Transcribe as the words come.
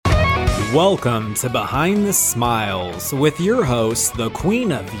Welcome to Behind the Smiles with your host, the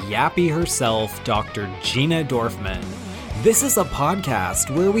queen of Yappy herself, Dr. Gina Dorfman. This is a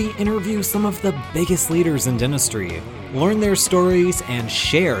podcast where we interview some of the biggest leaders in dentistry, learn their stories, and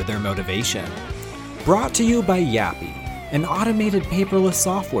share their motivation. Brought to you by Yappy, an automated paperless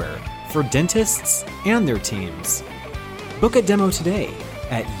software for dentists and their teams. Book a demo today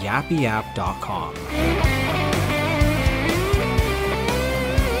at yappyapp.com.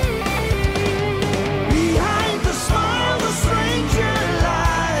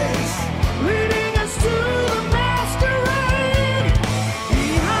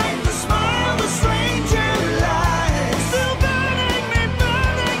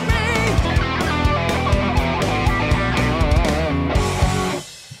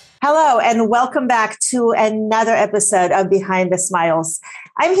 Hello, and welcome back to another episode of Behind the Smiles.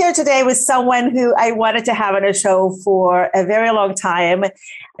 I'm here today with someone who I wanted to have on a show for a very long time.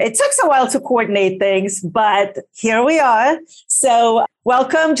 It took a while to coordinate things, but here we are. So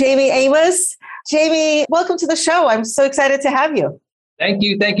welcome, Jamie Amos. Jamie, welcome to the show. I'm so excited to have you. Thank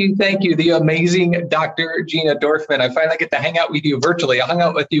you. The amazing Dr. Gina Dorfman. I finally get to hang out with you virtually. I hung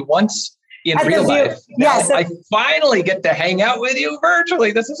out with you once in real life. Yes. I finally get to hang out with you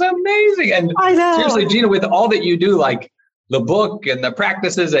virtually. This is amazing. And I know. Seriously, Gina, with all that you do, like the book and the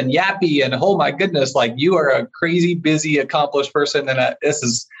practices and Yappy and oh my goodness, like you are a crazy, busy, accomplished person. And this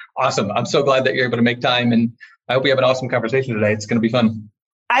is awesome. I'm so glad that you're able to make time. And I hope we have an awesome conversation today. It's going to be fun.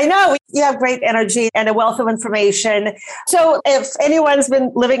 I know you have great energy and a wealth of information. So if anyone's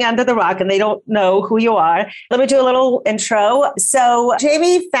been living under the rock and they don't know who you are, let me do a little intro. So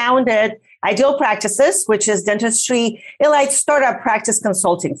Jamie founded Ideal Practices, which is dentistry elite startup practice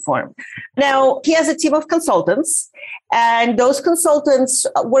consulting firm. Now, he has a team of consultants, and those consultants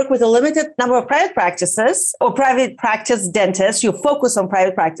work with a limited number of private practices or private practice dentists. You focus on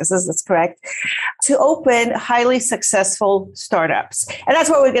private practices, that's correct, to open highly successful startups. And that's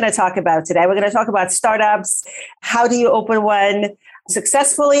what we're going to talk about today. We're going to talk about startups. How do you open one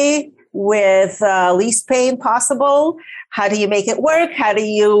successfany with least pain possible? How do you make it work? How do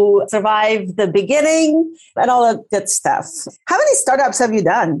you survive the beginning and all of that stuff? How many startups have you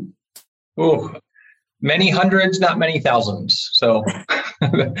done? Oh, many hundreds, not many thousands. So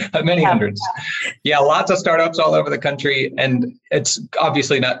many hundreds. Yeah, lots of startups all over the country. And it's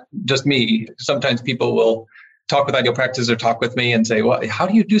obviously not just me. Sometimes people will talk with Ideal Practices or talk with me and say, well, how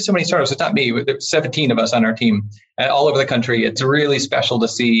do you do so many startups? It's not me. There's 17 of us on our team all over the country. It's really special to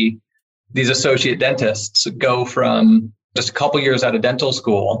see these associate dentists go from just a couple years out of dental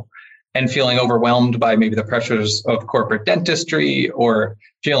school and feeling overwhelmed by maybe the pressures of corporate dentistry, or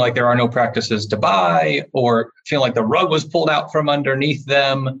feeling like there are no practices to buy, or feeling like the rug was pulled out from underneath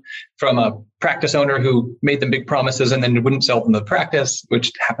them from a practice owner who made them big promises and then wouldn't sell them the practice,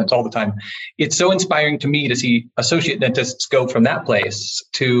 which happens all the time. It's so inspiring to me to see associate dentists go from that place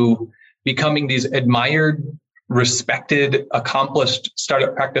to becoming these admired, respected, accomplished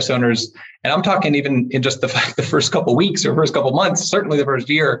startup practice owners. And I'm talking even in just the first couple of weeks or first couple of months, certainly the first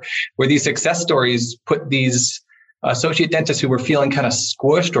year, where these success stories put these associate dentists who were feeling kind of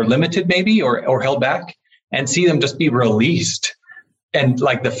squished or limited maybe, or held back, and see them just be released. And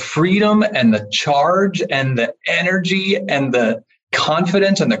like the freedom and the charge and the energy and the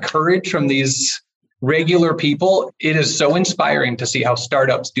confidence and the courage from these regular people, it is so inspiring to see how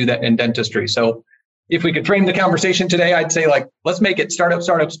startups do that in dentistry. So if we could frame the conversation today, I'd say let's make it startups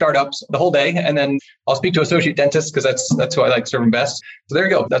the whole day. And then I'll speak to associate dentists because that's who I like serving best. So there you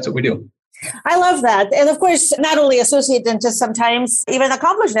go. That's what we do. I love that. And of course, not only associate dentists, sometimes even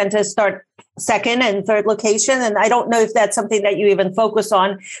accomplished dentists start second and third location. And I don't know if that's something that you even focus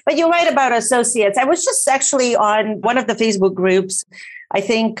on, but you're right about associates. I was just actually on one of the Facebook groups. I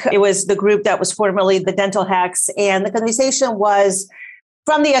think it was the group that was formerly the Dental Hacks. And the conversation was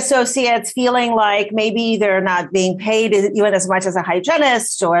from the associates feeling like maybe they're not being paid even as much as a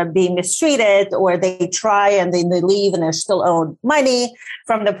hygienist, or being mistreated, or they try and then they leave and they're still owed money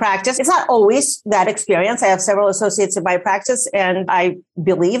from the practice. It's not always that experience. I have several associates in my practice, and I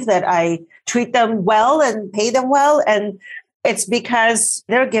believe that I treat them well and pay them well. And it's because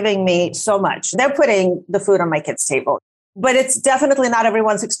they're giving me so much. They're putting the food on my kids' table. But it's definitely not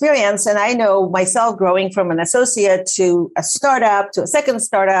everyone's experience. And I know myself growing from an associate to a startup to a second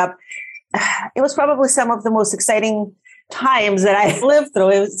startup, it was probably some of the most exciting times that I lived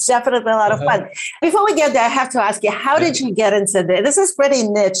through. It was definitely a lot of fun. Before we get there, I have to ask you, how did you get into this? This is pretty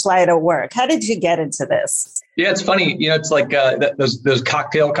niche line of work. How did you get into this? Yeah, it's funny. It's like those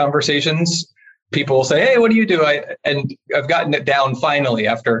cocktail conversations. People will say, hey, what do you do? And I've gotten it down finally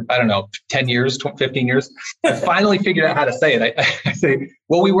after, 10 years, 15 years. I finally figured out how to say it. I say,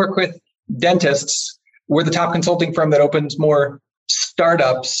 well, we work with dentists, we're the top consulting firm that opens more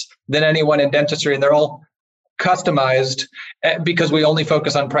startups than anyone in dentistry, and they're all customized because we only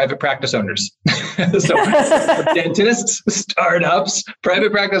focus on private practice owners. So dentists, startups,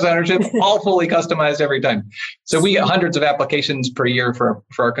 private practice ownership, all fully customized every time. So we get hundreds of applications per year for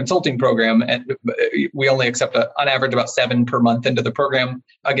our consulting program, and we only accept on average about 7 per month into the program.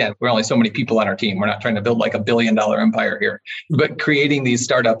 Again, we're only so many people on our team. We're not trying to build like $1 billion empire here, but creating these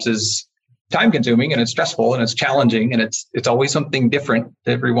startups is time consuming and it's stressful and it's challenging and it's always something different.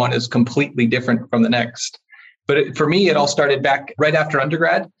 Everyone is completely different from the next. But for me, it all started back right after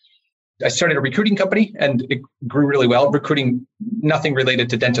undergrad. I started a recruiting company and it grew really well, recruiting nothing related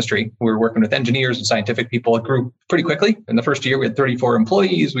to dentistry. We were working with engineers and scientific people. It grew pretty quickly. In the first year, we had 34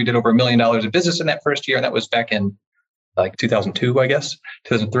 employees. We did over $1 million of business in that first year. And that was back in like 2002, I guess,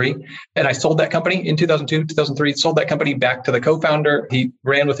 2003. And I sold that company in 2002, 2003, sold that company back to the co-founder. He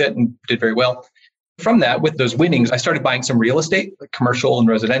ran with it and did very well. From that, with those winnings, I started buying some real estate, like commercial and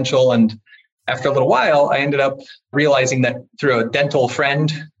residential. And after a little while, I ended up realizing that through a dental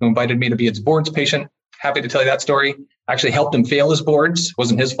friend who invited me to be his boards patient. Happy to tell you that story. I actually helped him fail his boards.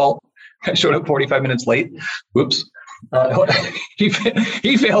 Wasn't his fault. I showed up 45 minutes late. Whoops. He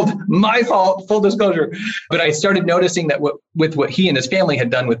failed. My fault, full disclosure. But I started noticing that with what he and his family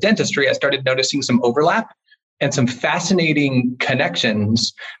had done with dentistry, I started noticing some overlap and some fascinating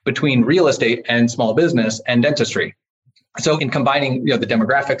connections between real estate and small business and dentistry. So in combining the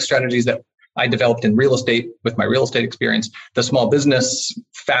demographic strategies that I developed in real estate with my real estate experience, the small business,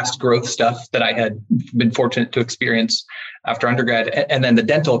 fast growth stuff that I had been fortunate to experience after undergrad, and then the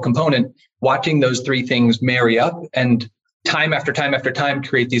dental component, watching those three things marry up and time after time after time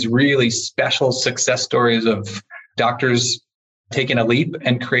create these really special success stories of doctors taking a leap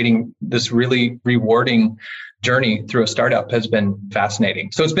and creating this really rewarding journey through a startup has been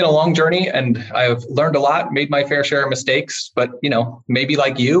fascinating. So it's been a long journey and I've learned a lot, made my fair share of mistakes, but maybe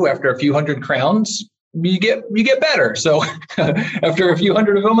like you, after a few hundred crowns, you get better. So after a few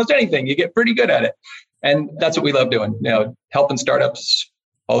hundred of almost anything, you get pretty good at it. And that's what we love doing, helping startups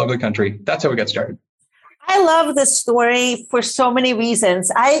all over the country. That's how we got started. I love this story for so many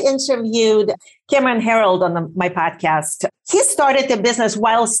reasons. I interviewed Cameron Herold on my podcast. He started the business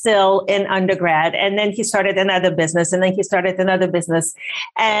while still in undergrad, and then he started another business, and then he started another business.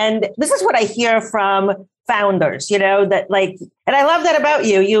 And this is what I hear from founders, that and I love that about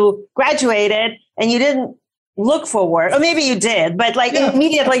you. You graduated and you didn't look for work, or maybe you did, but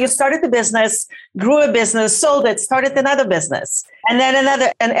immediately you started the business, grew a business, sold it, started another business, and then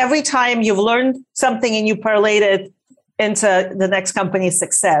another. And every time you've learned something and you parlayed it into the next company's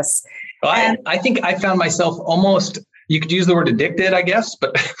success. Well, I think I found myself almost, you could use the word addicted, I guess,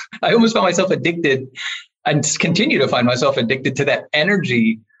 but I almost found myself addicted and continue to find myself addicted to that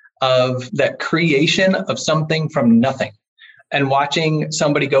energy of that creation of something from nothing. And watching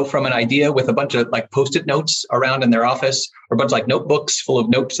somebody go from an idea with a bunch of Post-it notes around in their office or a bunch of notebooks full of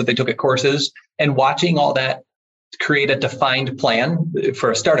notes that they took at courses, and watching all that create a defined plan.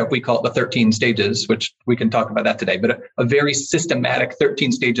 For a startup, we call it the 13 stages, which we can talk about that today, but a very systematic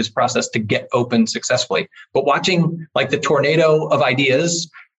 13 stages process to get open successfully. But watching the tornado of ideas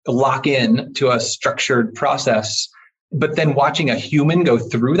lock in to a structured process, but then watching a human go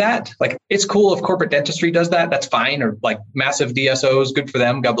through that, it's cool if corporate dentistry does that, that's fine, or massive DSOs, good for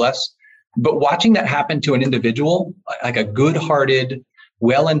them, God bless. But watching that happen to an individual, a good-hearted,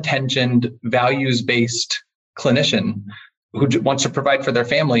 well-intentioned, values-based clinician who wants to provide for their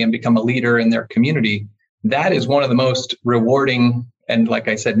family and become a leader in their community, that is one of the most rewarding and, like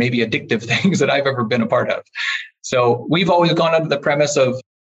I said, maybe addictive things that I've ever been a part of. So we've always gone under the premise of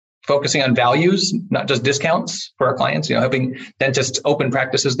focusing on values, not just discounts for our clients, helping dentists open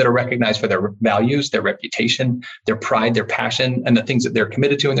practices that are recognized for their values, their reputation, their pride, their passion, and the things that they're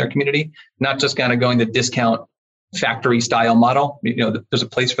committed to in their community, not just kind of going the discount factory style model. There's a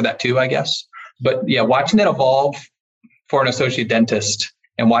place for that too, I guess. But yeah, watching that evolve for an associate dentist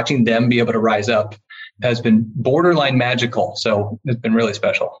and watching them be able to rise up has been borderline magical. So it's been really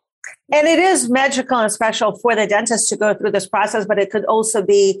special. And it is magical and special for the dentist to go through this process, but it could also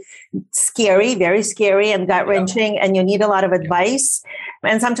be scary, very scary and gut-wrenching, and you need a lot of advice.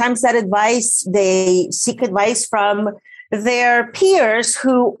 And sometimes that advice, they seek advice from their peers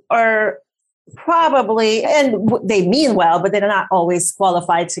who are probably, and they mean well, but they're not always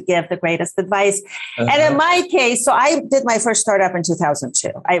qualified to give the greatest advice. And in my case, so I did my first startup in 2002.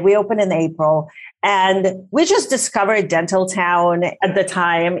 We opened in April. And we just discovered Dental Town at the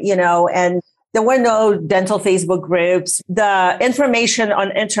time, and there were no dental Facebook groups. The information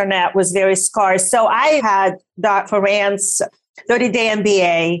on internet was very scarce. So I had Dr. Rance 30-Day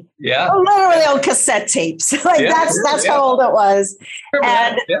MBA. Yeah. Literally on cassette tapes. That's how old it was.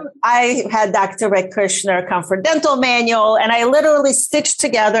 And I had Dr. Rick Kirshner Comfort Dental Manual, and I literally stitched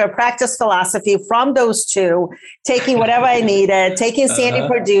together a practice philosophy from those two, taking whatever I needed, taking Sandy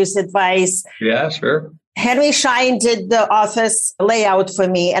Perdue's advice. Yeah, sure. Henry Schein did the office layout for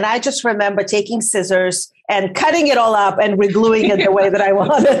me. And I just remember taking scissors and cutting it all up and regluing it the way that I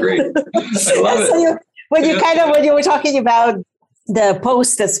wanted. Great. I love it. When you were talking about the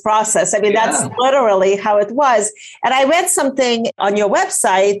Post-its process, I mean, that's literally how it was. And I read something on your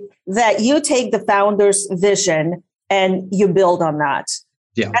website that you take the founder's vision and you build on that.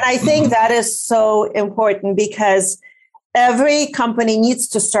 Yeah. And I think that is so important because every company needs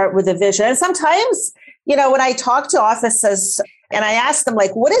to start with a vision. And sometimes, when I talk to offices and I ask them,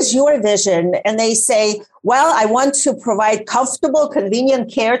 like, what is your vision? And they say, well, I want to provide comfortable, convenient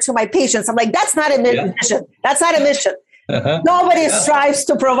care to my patients. I'm like, that's not a mission. That's not a mission. Nobody strives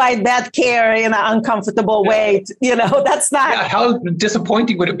to provide bad care in an uncomfortable way. That's not. Yeah, how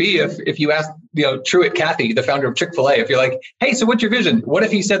disappointing would it be if you asked, Truett Cathy, the founder of Chick-fil-A, if you're like, hey, so what's your vision? What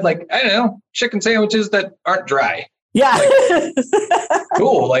if he said, like, I don't know, chicken sandwiches that aren't dry? Yeah. Like,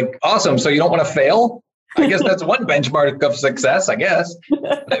 cool. Like, awesome. So you don't want to fail? I guess that's one benchmark of success, I guess.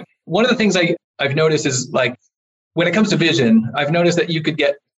 One of the things I've noticed is, like, when it comes to vision, I've noticed that you could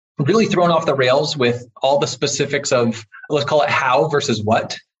get really thrown off the rails with all the specifics of, let's call it how versus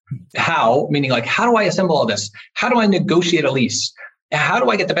what. How, meaning like, how do I assemble all this? How do I negotiate a lease? How do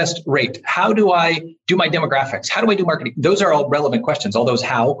I get the best rate? How do I do my demographics? How do I do marketing? Those are all relevant questions, all those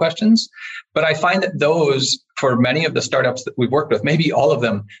how questions. But I find that those, for many of the startups that we've worked with, maybe all of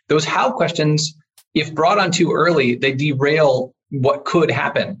them, those how questions, if brought on too early, they derail what could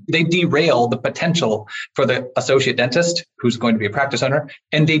happen. They derail the potential for the associate dentist who's going to be a practice owner,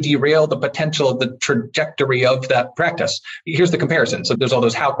 and they derail the potential of the trajectory of that practice. Here's the comparison. So there's all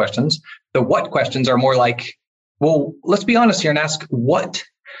those how questions. The what questions are more like, well, let's be honest here and ask, what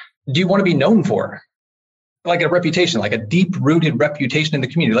do you want to be known for? Like a reputation, like a deep-rooted reputation in the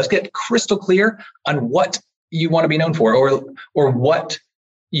community. Let's get crystal clear on what you want to be known for, or what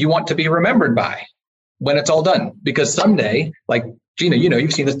you want to be remembered by when it's all done. Because someday, like Gina,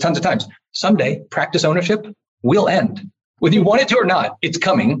 you've seen this tons of times, someday practice ownership will end. Whether you want it to or not, it's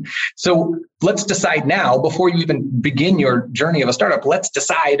coming. So let's decide now, before you even begin your journey of a startup, let's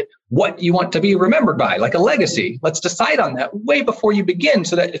decide what you want to be remembered by, like a legacy. Let's decide on that way before you begin,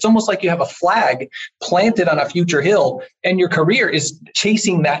 so that it's almost like you have a flag planted on a future hill and your career is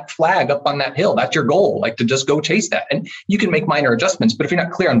chasing that flag up on that hill. That's your goal, like to just go chase that. And you can make minor adjustments, but if you're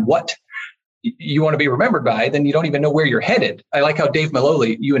not clear on what you want to be remembered by, then you don't even know where you're headed. I like how Dave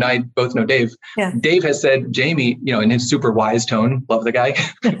Maloli, you and I both know Dave. Yeah. Dave has said, Jamie, in his super wise tone, love the guy.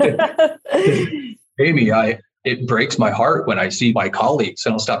 Jamie, it breaks my heart when I see my colleagues,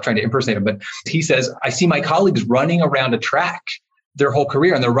 and I'll stop trying to impersonate him. But he says, I see my colleagues running around a track their whole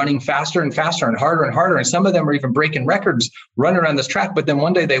career, and they're running faster and faster and harder and harder. And some of them are even breaking records running around this track. But then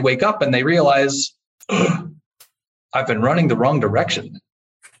one day they wake up and they realize, I've been running the wrong direction.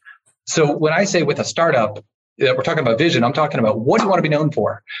 So when I say with a startup that we're talking about vision, I'm talking about, what do you want to be known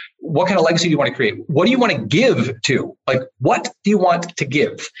for? What kind of legacy do you want to create? What do you want to give to? Like, what do you want to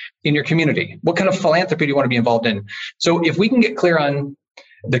give in your community? What kind of philanthropy do you want to be involved in? So if we can get clear on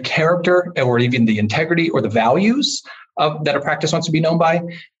the character or even the integrity or the values that a practice wants to be known by,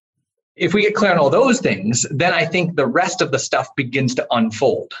 if we get clear on all those things, then I think the rest of the stuff begins to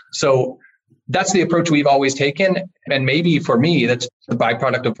unfold. So that's the approach we've always taken. And maybe for me, that's the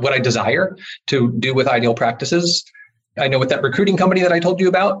byproduct of what I desire to do with Ideal Practices. I know with that recruiting company that I told you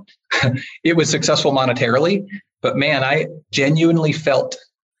about, it was successful monetarily, but man, I genuinely felt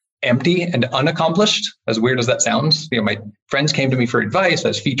empty and unaccomplished, as weird as that sounds. My friends came to me for advice. I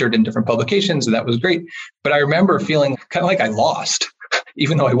was featured in different publications, and that was great. But I remember feeling kind of like I lost,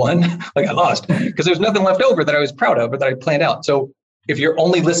 even though I won, like I lost, because there's nothing left over that I was proud of or that I planned out. So if you're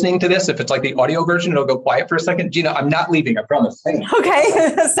only listening to this, if it's like the audio version, it'll go quiet for a second. Gina, I'm not leaving, I promise.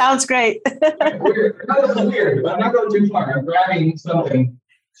 Okay, sounds great. Weird. Weird, but I'm not going too far. I'm grabbing something.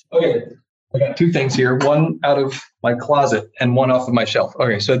 Okay, I got two things here, one out of my closet and one off of my shelf.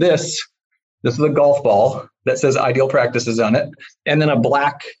 Okay, so this is a golf ball that says Ideal Practices on it, and then a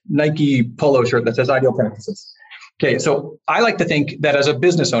black Nike polo shirt that says Ideal Practices. Okay, so I like to think that as a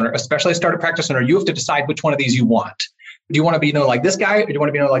business owner, especially a startup practice owner, you have to decide which one of these you want. Do you want to be known like this guy, or do you want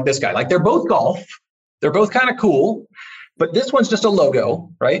to be known like this guy? Like, they're both golf. They're both kind of cool, but this one's just a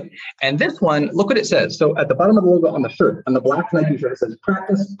logo, right? And this one, look what it says. So at the bottom of the logo on the shirt, on the black Nike shirt, it says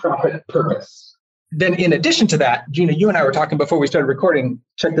practice, profit, purpose. Then in addition to that, Gina, you and I were talking before we started recording.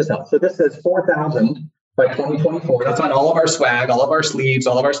 Check this out. So this says 4,000 by 2024. That's on all of our swag, all of our sleeves,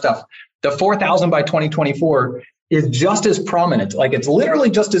 all of our stuff. The 4,000 by 2024 is just as prominent. Like it's literally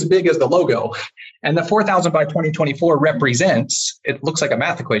just as big as the logo. And the 4,000 by 2024 represents, it looks like a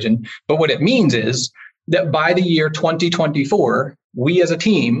math equation, but what it means is that by the year 2024, we as a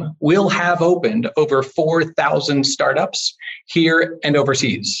team will have opened over 4,000 startups here and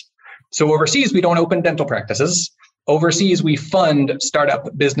overseas. So overseas, we don't open dental practices. Overseas, we fund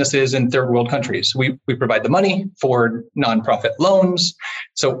startup businesses in third world countries. We provide the money for nonprofit loans.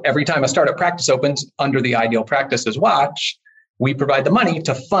 So every time a startup practice opens under the Ideal Practices watch, we provide the money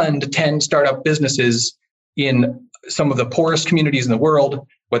to fund 10 startup businesses in some of the poorest communities in the world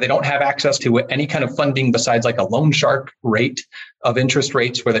where they don't have access to any kind of funding besides like a loan shark rate of interest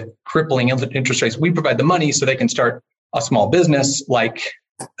rates, where the crippling interest rates. We provide the money so they can start a small business, like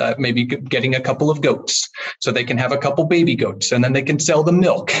maybe getting a couple of goats so they can have a couple baby goats and then they can sell the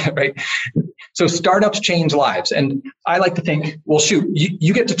milk, right? So startups change lives. And I like to think, well, shoot,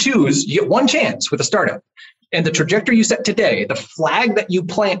 you get to choose, you get one chance with a startup. And the trajectory you set today, the flag that you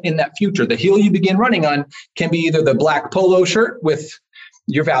plant in that future, the hill you begin running on can be either the black polo shirt with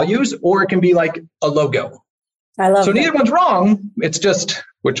your values, or it can be like a logo. I love so that. Neither one's wrong. It's just,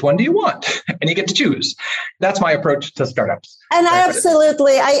 which one do you want? And you get to choose. That's my approach to startups. And I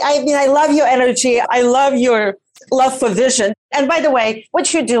absolutely, I mean, I love your energy. I love your love for vision. And by the way,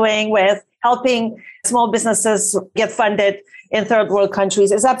 what you're doing with helping small businesses get funded in third world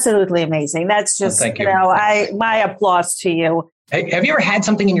countries is absolutely amazing. That's just, thank you. My applause to you. Hey, have you ever had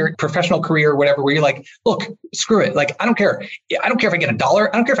something in your professional career or whatever where you're like, look, screw it. Like, I don't care. I don't care if I get $1.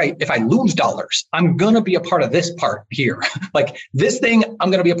 I don't care if I lose dollars. I'm going to be a part of this part here. Like this thing I'm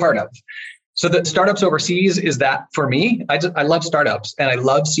going to be a part of. So the startups overseas is that for me. I love startups, and I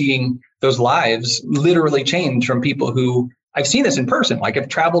love seeing those lives literally change from people who I've seen this in person. Like I've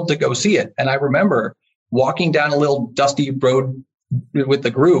traveled to go see it. And I remember walking down a little dusty road with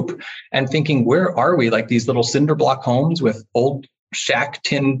the group and thinking, where are we? Like these little cinder block homes with old shack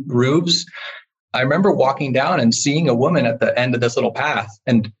tin roofs. I remember walking down and seeing a woman at the end of this little path,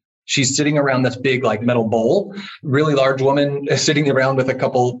 and she's sitting around this big like metal bowl, really large woman sitting around with a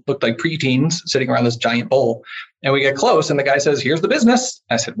couple, looked like preteens sitting around this giant bowl. And we get close and the guy says, here's the business.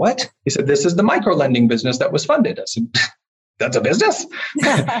 I said, what? He said, this is the micro lending business that was funded. I said, that's a business?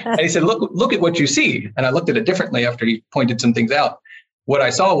 And he said, look at what you see. And I looked at it differently after he pointed some things out. What I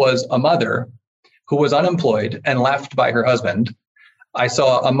saw was a mother who was unemployed and left by her husband. I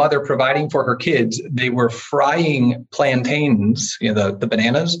saw a mother providing for her kids. They were frying plantains, the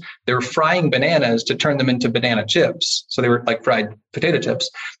bananas. They were frying bananas to turn them into banana chips. So they were like fried potato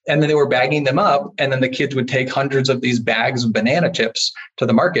chips. And then they were bagging them up. And then the kids would take hundreds of these bags of banana chips to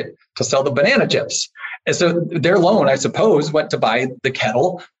the market to sell the banana chips. And so their loan, I suppose, went to buy the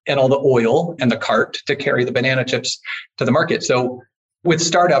kettle and all the oil and the cart to carry the banana chips to the market. So with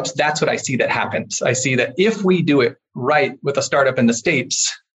startups, that's what I see that happens. I see that if we do it right with a startup in the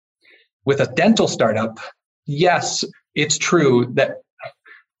States, with a dental startup, yes, it's true that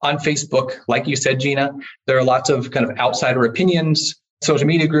on Facebook, like you said, Gina, there are lots of kind of outsider opinions, social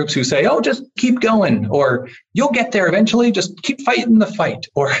media groups who say, oh, just keep going, or you'll get there eventually, just keep fighting the fight,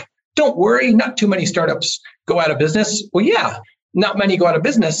 or don't worry, not too many startups go out of business. Well, yeah, not many go out of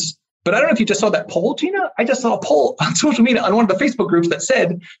business. But I don't know if you just saw that poll, Gina. I just saw a poll on social media on one of the Facebook groups that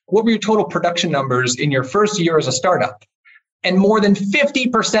said, what were your total production numbers in your first year as a startup? And more than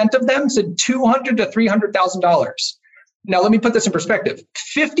 50% of them said $200,000 to $300,000. Now, let me put this in perspective.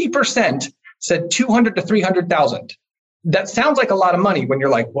 50% said $200,000 to $300,000. That sounds like a lot of money when you're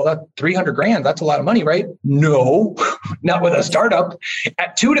like, well, that $300,000, that's a lot of money, right? No, not with a startup.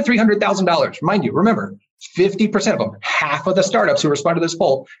 At $200,000 to $300,000, mind you, remember, 50% of them, half of the startups who responded to this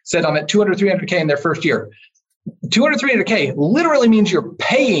poll said I'm at 200, 300K in their first year. 200, 300K literally means you're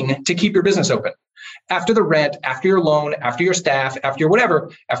paying to keep your business open. After the rent, after your loan, after your staff, after your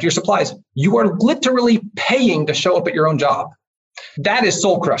whatever, after your supplies, you are literally paying to show up at your own job. That is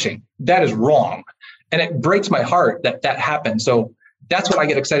soul crushing. That is wrong. And it breaks my heart that that happened. So that's what I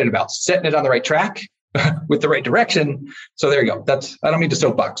get excited about, setting it on the right track with the right direction. So there you go. I don't mean to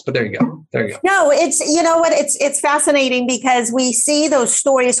soapbox, but there you go. There you go. No, it's fascinating because we see those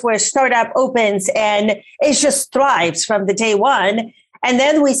stories where startup opens and it just thrives from the day one. And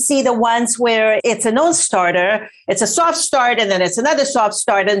then we see the ones where it's a non-starter, it's a soft start, and then it's another soft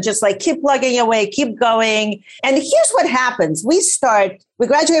start, and just like keep plugging away, keep going. And here's what happens. We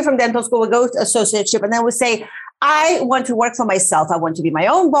graduate from dental school, we go to associateship, and then we say, I want to work for myself. I want to be my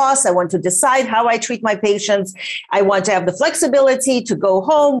own boss. I want to decide how I treat my patients. I want to have the flexibility to go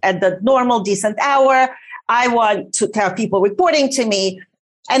home at the normal, decent hour. I want to have people reporting to me.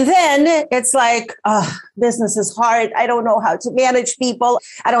 And then it's like, business is hard. I don't know how to manage people.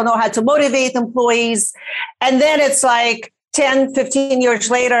 I don't know how to motivate employees. And then it's like 10, 15 years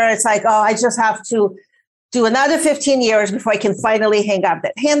later, it's like, I just have to do another 15 years before I can finally hang up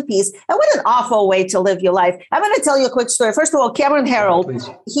that handpiece. And what an awful way to live your life. I'm going to tell you a quick story. First of all, Cameron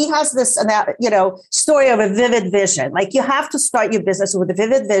Herold, he has this, story of a vivid vision. Like, you have to start your business with a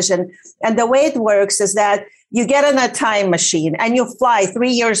vivid vision. And the way it works is that you get in a time machine and you fly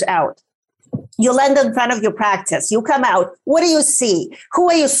 3 years out. You land in front of your practice. You come out. What do you see? Who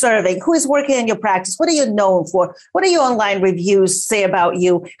are you serving? Who is working in your practice? What are you known for? What do your online reviews say about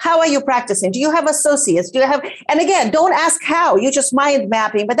you? How are you practicing? Do you have associates? And again, don't ask how. You just mind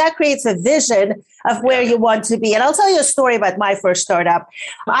mapping, but that creates a vision of where you want to be. And I'll tell you a story about my first startup.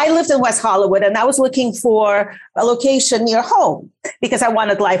 I lived in West Hollywood and I was looking for a location near home because I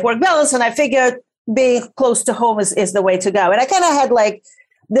wanted life-work balance. And I figured being close to home is the way to go. And I kind of had like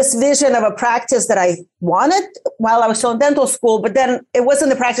this vision of a practice that I wanted while I was still in dental school, but then it wasn't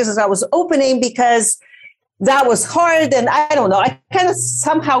the practices I was opening because that was hard. And I don't know, I kind of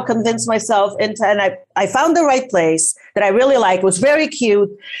somehow convinced myself and I found the right place that I really liked. It was very cute.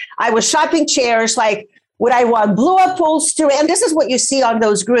 I was shopping chairs, like, would I want blue upholstery? And this is what you see on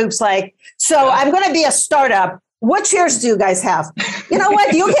those groups. Like, so I'm going to be a startup. What chairs do you guys have? You know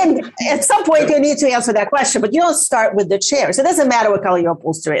what? You can, at some point, you need to answer that question, but you don't start with the chairs. It doesn't matter what color your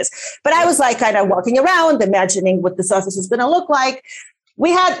upholstery is. But I was like kind of walking around, imagining what this office is going to look like. We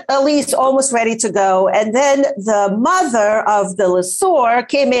had Elise almost ready to go. And then the mother of the lessor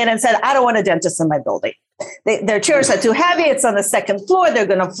came in and said, I don't want a dentist in my building. Their chairs are too heavy. It's on the second floor. They're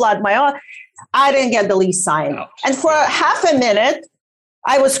going to flood my office. I didn't get the lease signed. And for half a minute,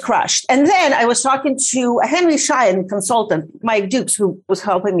 I was crushed. And then I was talking to a Henry Schein consultant, Mike Dukes, who was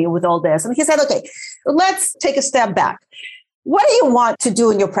helping me with all this. And he said, okay, let's take a step back. What do you want to do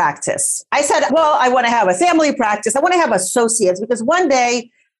in your practice? I said, well, I want to have a family practice. I want to have associates because one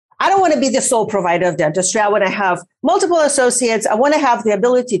day I don't want to be the sole provider of dentistry. I want to have multiple associates. I want to have the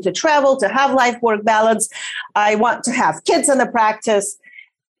ability to travel, to have life-work balance. I want to have kids in the practice.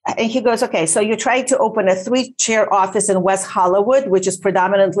 And he goes, okay, so you're trying to open a 3-chair office in West Hollywood, which is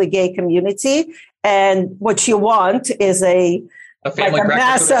predominantly gay community. And what you want is a family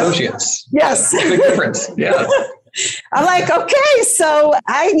practice with associates. Yes. Big difference. Yeah. I'm like, okay, so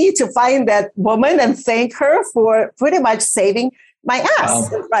I need to find that woman and thank her for pretty much saving my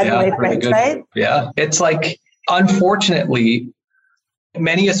ass. Right? Yeah. It's like, unfortunately,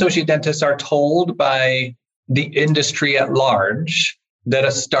 many associate dentists are told by the industry at large that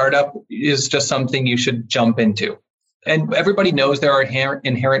a startup is just something you should jump into. And everybody knows there are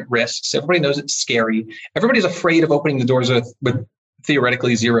inherent risks. Everybody knows it's scary. Everybody's afraid of opening the doors with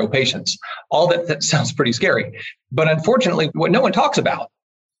theoretically 0 patients. All that sounds pretty scary. But unfortunately, what no one talks about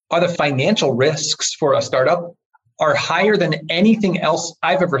are the financial risks for a startup are higher than anything else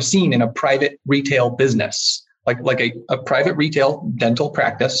I've ever seen in a private retail business. Like a private retail dental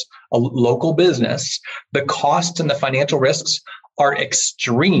practice, a local business, the costs and the financial risks are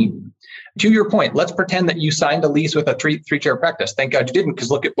extreme. To your point, let's pretend that you signed a lease with a three-chair practice. Thank God you didn't, because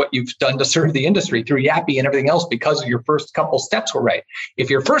look at what you've done to serve the industry through Yappy and everything else because your first couple steps were right. If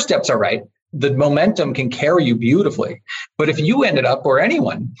your first steps are right, the momentum can carry you beautifully. But if you ended up, or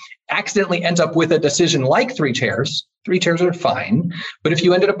anyone, accidentally ends up with a decision like 3 chairs are fine. But if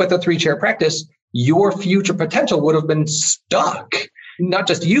you ended up with a 3-chair practice, your future potential would have been stuck. Not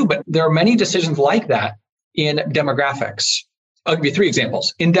just you, but there are many decisions like that in demographics. I'll give you 3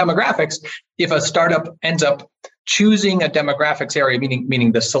 examples. In demographics, if a startup ends up choosing a demographics area,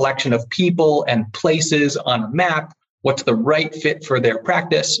 meaning the selection of people and places on a map, what's the right fit for their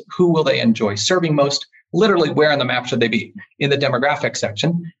practice, who will they enjoy serving most, literally where on the map should they be in the demographics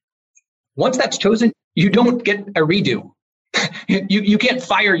section. Once that's chosen, you don't get a redo. You can't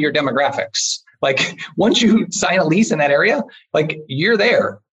fire your demographics. Like, once you sign a lease in that area, like, you're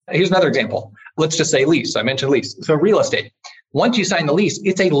there. Here's another example. Let's just say lease. I mentioned lease. So real estate. Once you sign the lease,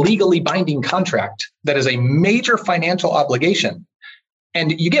 it's a legally binding contract that is a major financial obligation.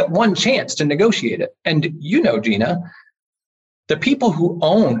 And you get one chance to negotiate it. And you know, Gina, the people who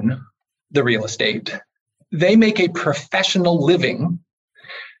own the real estate, they make a professional living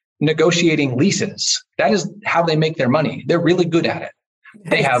negotiating leases. That is how they make their money. They're really good at it.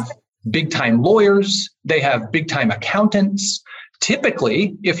 They have big time lawyers. They have big time accountants.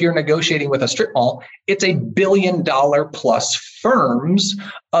 Typically, if you're negotiating with a strip mall, it's $1 billion plus firms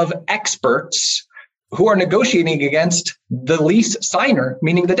of experts who are negotiating against the lease signer,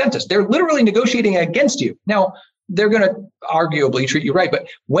 meaning the dentist. They're literally negotiating against you. Now, they're going to arguably treat you right. But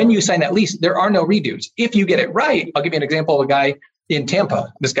when you sign that lease, there are no redos. If you get it right, I'll give you an example of a guy in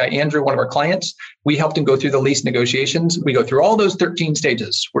Tampa. This guy, Andrew, one of our clients, we helped him go through the lease negotiations. We go through all those 13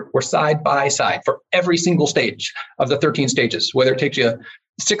 stages. We're side by side for every single stage of the 13 stages, whether it takes you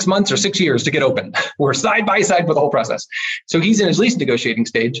 6 months or 6 years to get open. We're side by side for the whole process. So he's in his lease negotiating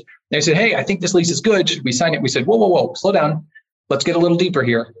stage. They said, hey, I think this lease is good. Should we sign it? We said, whoa, slow down. Let's get a little deeper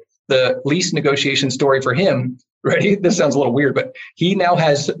here. The lease negotiation story for him, ready? This sounds a little weird, but he now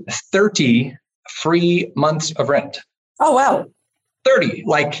has 30 free months of rent. Oh, wow. 30,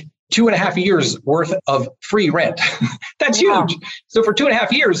 like 2.5 years worth of free rent. That's huge. So for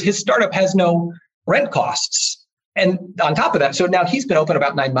 2.5 years, his startup has no rent costs. And on top of that, so now he's been open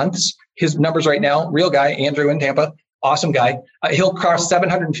about 9 months. His numbers right now, real guy, Andrew in Tampa, awesome guy. He'll cross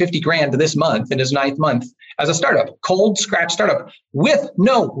 $750,000 this month in his 9th month as a startup, cold scratch startup with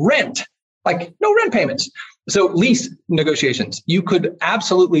no rent, like no rent payments. So lease negotiations, you could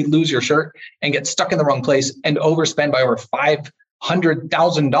absolutely lose your shirt and get stuck in the wrong place and overspend by over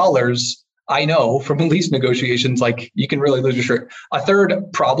 $500,000. I know from lease negotiations, like you can really lose your shirt. A third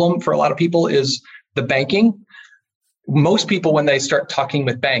problem for a lot of people is the banking. Most people, when they start talking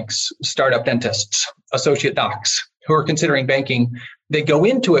with banks, startup dentists, associate docs who are considering banking, they go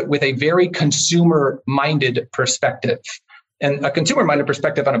into it with a very consumer-minded perspective. And a consumer-minded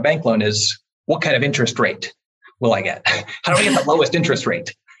perspective on a bank loan is, what kind of interest rate will I get? How do I get the lowest interest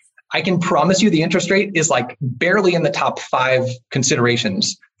rate? I can promise you the interest rate is like barely in the top 5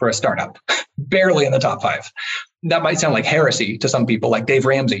 considerations for a startup, barely in the top 5. That might sound like heresy to some people, like Dave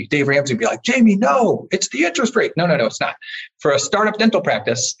Ramsey. Dave Ramsey would be like, Jamie, no, it's the interest rate. No, it's not. For a startup dental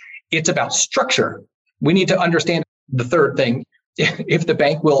practice, it's about structure. We need to understand the third thing, if the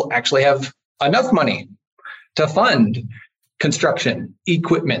bank will actually have enough money to fund construction,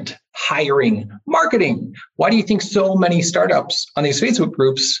 equipment, hiring, marketing. Why do you think so many startups on these Facebook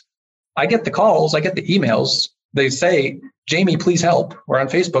groups, I get the calls, I get the emails, they say, Jamie, please help. Or on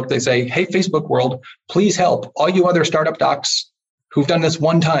Facebook, they say, hey, Facebook world, please help. All you other startup docs who've done this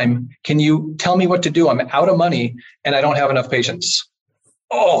one time, can you tell me what to do? I'm out of money and I don't have enough patience.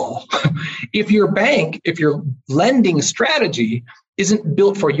 Oh, if your lending strategy isn't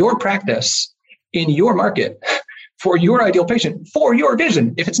built for your practice in your market, for your ideal patient, for your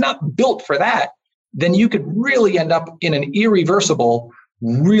vision, if it's not built for that, then you could really end up in an irreversible,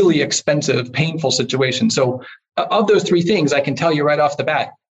 really expensive, painful situation. So of those 3 things, I can tell you right off the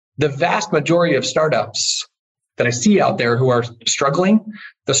bat, the vast majority of startups that I see out there who are struggling,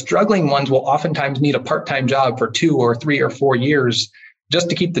 the struggling ones will oftentimes need a part-time job for 2 or 3 or 4 years just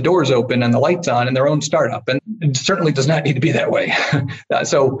to keep the doors open and the lights on in their own startup. And it certainly does not need to be that way.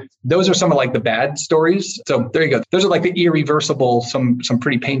 So those are some of like the bad stories. So there you go. Those are like the irreversible, some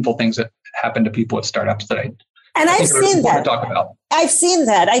pretty painful things that happen to people with startups that I've seen that. Talk about. I've seen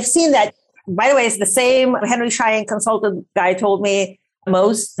that. By the way, it's the same Henry Schein consultant guy told me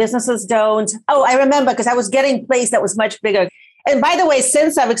most businesses don't. Oh, I remember because I was getting place that was much bigger. And by the way,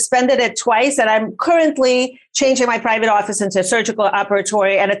 since I've expanded it twice and I'm currently changing my private office into a surgical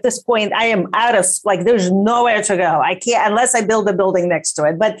operatory. And at this point, I am out of, like, there's nowhere to go. I can't, unless I build a building next to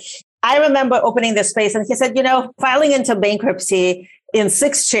it. But I remember opening this space and he said, filing into bankruptcy in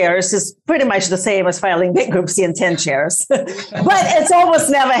 6 chairs is pretty much the same as filing bankruptcy in 10 chairs. But it's almost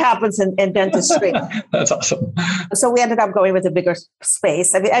never happens in dentistry. That's awesome. So we ended up going with a bigger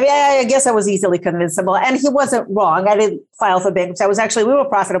space. I guess I was easily convincible. And he wasn't wrong. I didn't file for bankruptcy. We were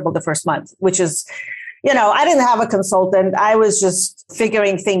profitable the first month, which is, I didn't have a consultant. I was just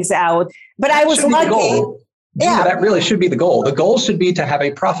figuring things out. But I was lucky. Yeah, that really should be the goal. The goal should be to have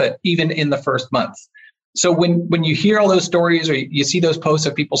a profit even in the first month. So when you hear all those stories or you see those posts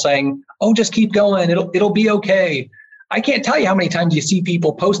of people saying, oh, just keep going, it'll be okay. I can't tell you how many times you see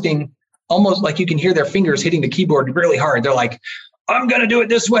people posting almost like you can hear their fingers hitting the keyboard really hard. They're like, I'm going to do it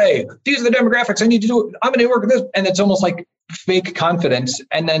this way. These are the demographics I need to do. I'm going to work with this. And it's almost like fake confidence.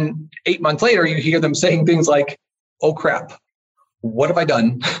 And then 8 months later, you hear them saying things like, oh, crap, what have I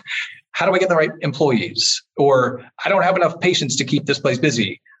done? How do I get the right employees? Or I don't have enough patients to keep this place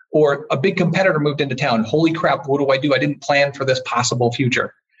busy. Or a big competitor moved into town. Holy crap, what do? I didn't plan for this possible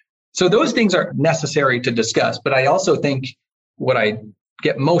future. So those things are necessary to discuss. But I also think what I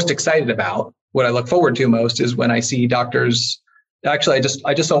get most excited about, what I look forward to most is when I see doctors. Actually,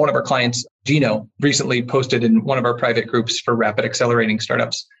 I just saw one of our clients, Gino, recently posted in one of our private groups for Rapid Accelerating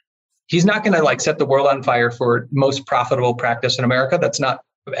Startups. He's not going to set the world on fire for most profitable practice in America. That's not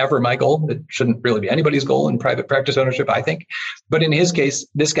ever my goal. It shouldn't really be anybody's goal in private practice ownership, I think. But in his case,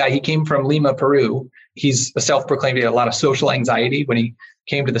 this guy, he came from Lima, Peru. He's a self-proclaimed, he had a lot of social anxiety when he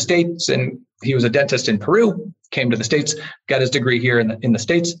came to the States, and he was a dentist in Peru, came to the States, got his degree here in the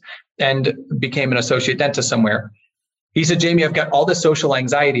States, and became an associate dentist somewhere. He said, Jamie, I've got all this social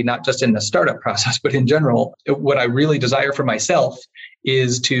anxiety, not just in the startup process, but in general. What I really desire for myself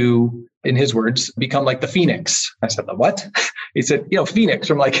is to, in his words, become like the phoenix. I said, the what? He said, phoenix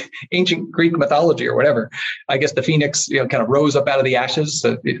from like ancient Greek mythology or whatever. I guess the phoenix, kind of rose up out of the ashes.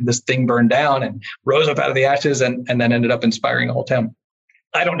 So this thing burned down and rose up out of the ashes and then ended up inspiring a whole town.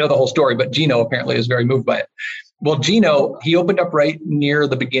 I don't know the whole story, but Gino apparently is very moved by it. Well, Gino, he opened up right near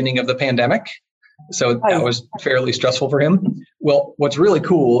the beginning of the pandemic. So that was fairly stressful for him. Well, what's really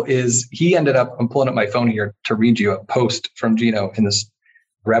cool is he ended up, I'm pulling up my phone here to read you a post from Gino in this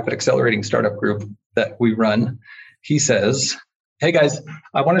Rapid Accelerating Startup group that we run. He says, hey guys,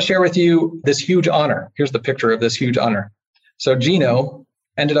 I want to share with you this huge honor. Here's the picture of this huge honor. So Gino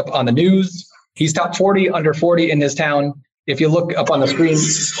ended up on the news. He's top 40 under 40 in his town. If you look up on the screen,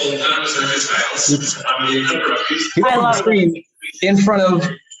 he's on the screen in front of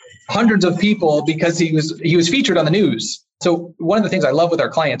hundreds of people because he was featured on the news. So one of the things I love with our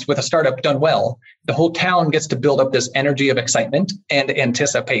clients, with a startup done well, the whole town gets to build up this energy of excitement and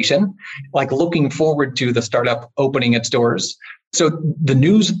anticipation, like looking forward to the startup opening its doors. So the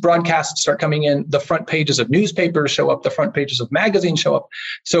news broadcasts start coming in, the front pages of newspapers show up, the front pages of magazines show up.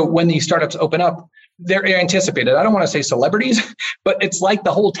 So when these startups open up, they're anticipated. I don't want to say celebrities, but it's like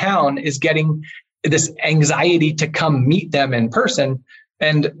the whole town is getting this anxiety to come meet them in person.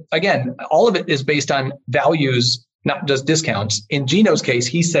 And again, all of it is based on values, not just discounts. In Gino's case,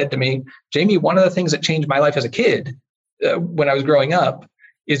 he said to me, Jamie, one of the things that changed my life as a kid when I was growing up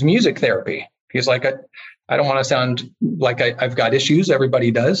is music therapy. He's like, I don't want to sound like I've got issues.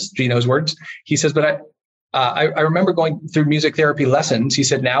 Everybody does, Gino's words. He says, but I remember going through music therapy lessons. He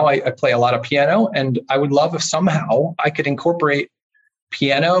said, now I play a lot of piano, and I would love if somehow I could incorporate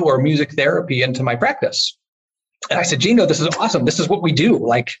piano or music therapy into my practice. And I said, Gino, this is awesome. This is what we do.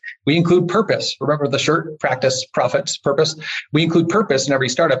 Like, we include purpose. Remember the shirt, practice, profits, purpose. We include purpose in every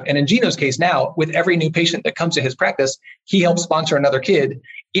startup. And in Gino's case now, with every new patient that comes to his practice, he helps sponsor another kid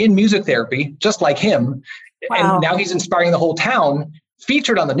in music therapy, just like him. Wow. And now he's inspiring the whole town,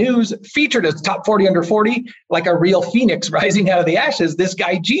 featured on the news, featured as top 40 under 40, like a real phoenix rising out of the ashes. This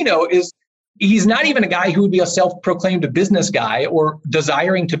guy, Gino, he's not even a guy who would be a self-proclaimed business guy or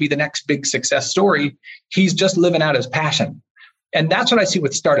desiring to be the next big success story. He's just living out his passion. And that's what I see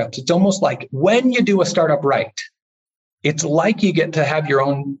with startups. It's almost like when you do a startup right, it's like you get to have your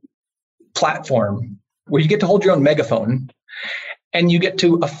own platform where you get to hold your own megaphone and you get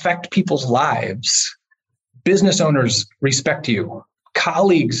to affect people's lives. Business owners respect you.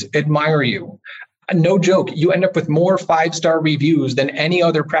 Colleagues admire you. No joke, you end up with more 5-star reviews than any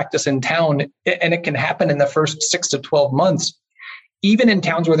other practice in town. And it can happen in the first 6 to 12 months, even in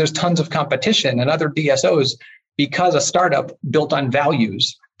towns where there's tons of competition and other DSOs, because a startup built on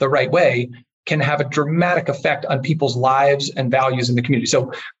values the right way can have a dramatic effect on people's lives and values in the community.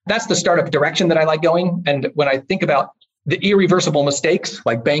 So that's the startup direction that I like going. And when I think about the irreversible mistakes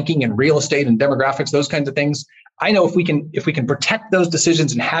like banking and real estate and demographics, those kinds of things, I know if we can protect those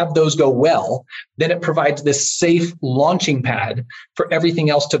decisions and have those go well, then it provides this safe launching pad for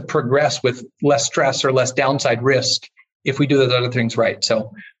everything else to progress with less stress or less downside risk if we do those other things right.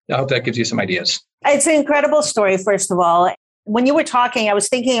 So I hope that gives you some ideas. It's an incredible story, first of all. When you were talking, I was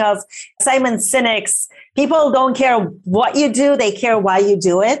thinking of Simon Sinek's, people don't care what you do, they care why you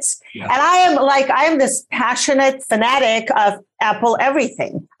do it. Yeah. And I am this passionate fanatic of Apple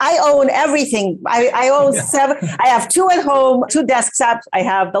everything. I own everything. I own 7. I have 2 at home, 2 desktops. I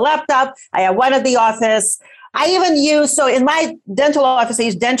have the laptop. I have 1 at the office. I even use, so in my dental office, I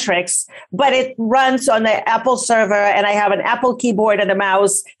use Dentrix, but it runs on the Apple server, and I have an Apple keyboard and a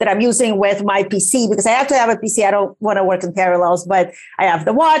mouse that I'm using with my PC because I have to have a PC. I don't want to work in parallels, but I have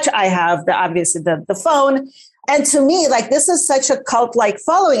the watch. I have obviously the phone. And to me, like, this is such a cult-like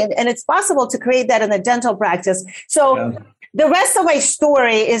following, and it's possible to create that in a dental practice. So the rest of my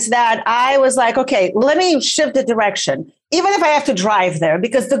story is that I was like, okay, let me shift the direction, even if I have to drive there,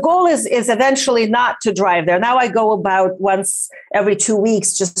 because the goal is eventually not to drive there. Now I go about once every 2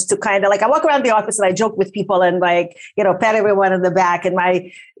 weeks just to kind of like, I walk around the office and I joke with people and like, pat everyone in the back. And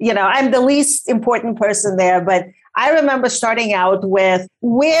I'm the least important person there. But I remember starting out with,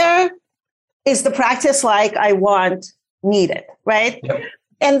 where is the practice like I want needed, right? Yep.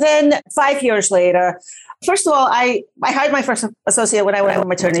 And then 5 years later, first of all, I hired my first associate when I went on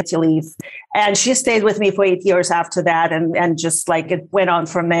maternity leave, and she stayed with me for 8 years after that, and just like it went on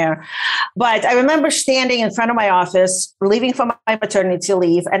from there. But I remember standing in front of my office, leaving from my maternity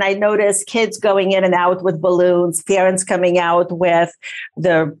leave, and I noticed kids going in and out with balloons, parents coming out with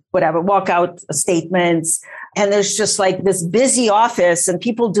the walkout statements, and there's just like this busy office and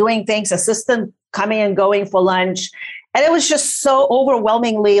people doing things, assistant coming and going for lunch. And it was just so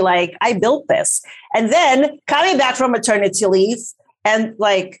overwhelmingly like, I built this. And then coming back from maternity leave, and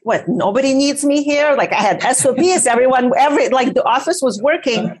like, what, nobody needs me here? Like I had SOPs, the office was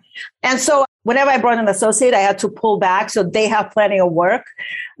working. And so whenever I brought an associate, I had to pull back so they have plenty of work,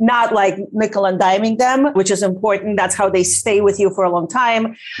 not like nickel and diming them, which is important. That's how they stay with you for a long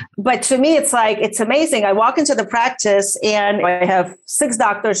time. But to me, it's like, it's amazing. I walk into the practice and I have 6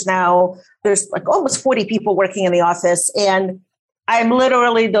 doctors now. There's like almost 40 people working in the office, and I'm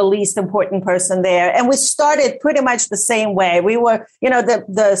literally the least important person there. And we started pretty much the same way. We were,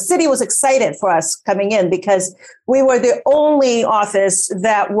 the city was excited for us coming in because we were the only office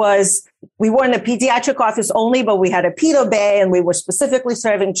we were in the pediatric office only, but we had a pedo bay and we were specifically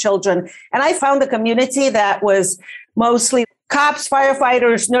serving children. And I found a community that was mostly cops,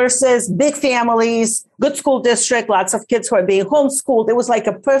 firefighters, nurses, big families, good school district, lots of kids who are being homeschooled. It was like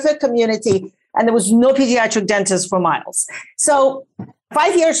a perfect community. And there was no pediatric dentist for miles. So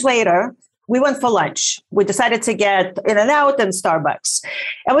 5 years later, we went for lunch. We decided to get In-N-Out and Starbucks.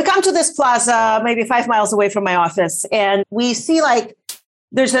 And we come to this plaza, maybe 5 miles away from my office. And we see like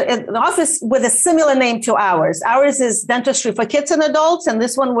there's an office with a similar name to ours. Ours is Dentistry for Kids and Adults. And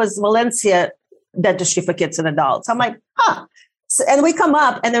this one was Valencia Dentistry for Kids and Adults. I'm like, So, and we come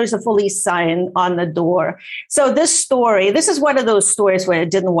up and there's a police sign on the door. So this is one of those stories where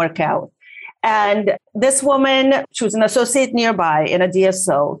it didn't work out. And this woman, she was an associate nearby in a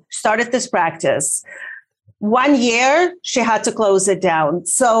DSO, started this practice. 1 year, she had to close it down.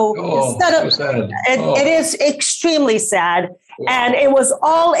 So it is extremely sad. And it was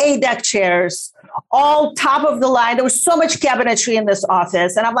all A-deck chairs, all top of the line. There was so much cabinetry in this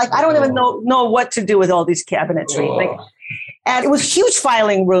office. And I'm like, I don't even know what to do with all these cabinetry. And it was a huge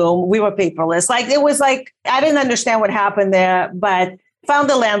filing room. We were paperless. Like, it was like, I didn't understand what happened there, but found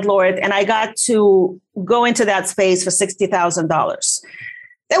the landlord and I got to go into that space for $60,000.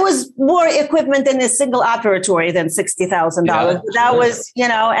 There was more equipment in a single operatory than $60,000. That was,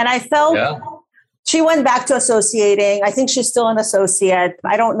 and I felt she went back to associating. I think she's still an associate.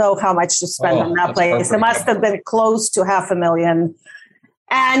 I don't know how much to spend on that place. Perfect. It must have been close to $500,000.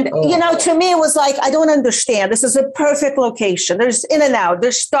 And, to me, it was like, I don't understand. This is a perfect location. There's In-N-Out,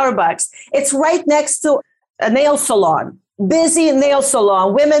 there's Starbucks. It's right next to a nail salon. Busy nail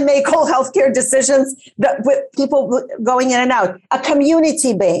salon. Women make whole healthcare decisions with people going in and out. A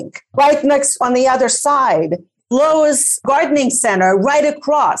community bank right next on the other side. Lowe's Gardening Center right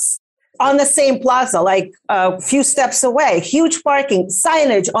across on the same plaza, like a few steps away. Huge parking,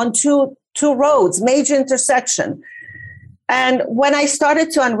 signage on two roads, major intersection. And when I started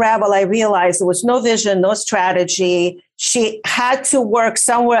to unravel, I realized there was no vision, no strategy. She had to work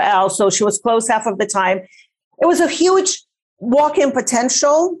somewhere else, so she was closed half of the time. It was a huge walk-in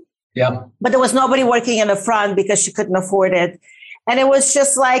potential, but there was nobody working in the front because she couldn't afford it. And it was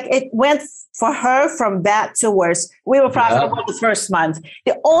just like, it went for her from bad to worse. We were profitable the first month.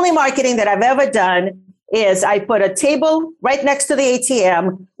 The only marketing that I've ever done is I put a table right next to the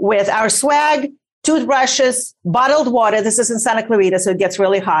ATM with our swag, toothbrushes, bottled water. This is in Santa Clarita, so it gets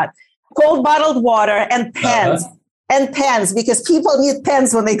really hot. Cold bottled water and pens. And pens, because people need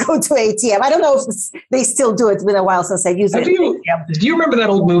pens when they go to ATM. I don't know if they still do it. It's been a while since I used it. Do you remember that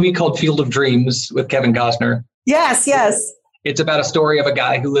old movie called Field of Dreams with Kevin Costner? Yes. It's about a story of a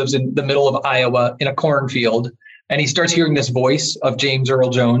guy who lives in the middle of Iowa in a cornfield. And he starts hearing this voice of James Earl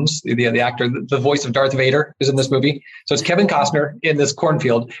Jones, the actor, the voice of Darth Vader is in this movie. So it's Kevin Costner in this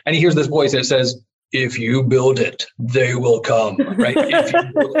cornfield. And he hears this voice and it says, "If you build it, they will come," right?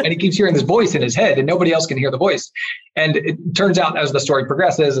 And he keeps hearing this voice in his head and nobody else can hear the voice. And it turns out as the story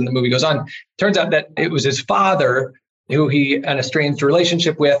progresses and the movie goes on, turns out that it was his father who he had an estranged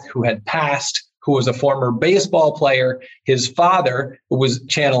relationship with, who had passed, who was a former baseball player. His father was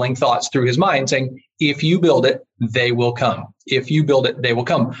channeling thoughts through his mind saying, if you build it, they will come. If you build it, they will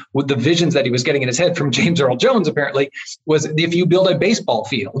come. With the visions that he was getting in his head from James Earl Jones, apparently, was if you build a baseball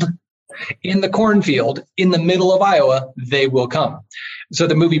field in the cornfield in the middle of Iowa, they will come. So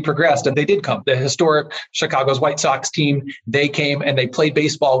the movie progressed and they did come. The historic Chicago's White Sox team, they came and they played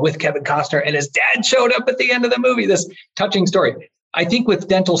baseball with Kevin Costner and his dad showed up at the end of the movie. This touching story. I think with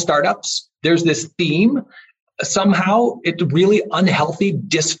dental startups, there's this theme, somehow it's really unhealthy,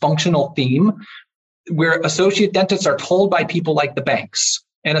 dysfunctional theme where associate dentists are told by people like the banks.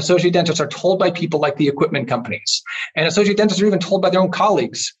 And associate dentists are told by people like the equipment companies. And associate dentists are even told by their own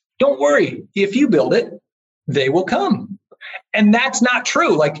colleagues, don't worry, if you build it, they will come. And that's not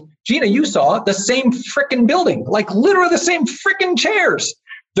true. Like, Gina, you saw the same freaking building, like literally the same freaking chairs.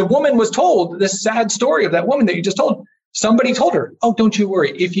 The woman was told this sad story of that woman that you just told. Somebody told her, oh, don't you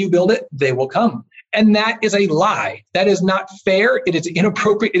worry. If you build it, they will come. And that is a lie. That is not fair. It is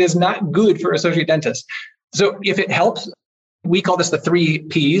inappropriate. It is not good for associate dentists. So if it helps, we call this the 3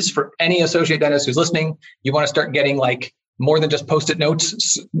 Ps for any associate dentist who's listening. You want to start getting like more than just Post-it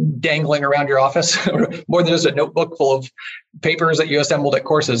notes dangling around your office, or more than just a notebook full of papers that you assembled at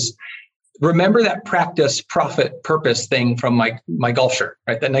courses. Remember that practice, profit, purpose thing from my golf shirt,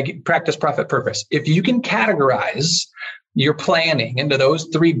 right? That practice, profit, purpose. If you can categorize your planning into those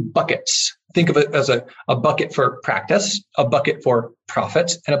 3 buckets, think of it as a bucket for practice, a bucket for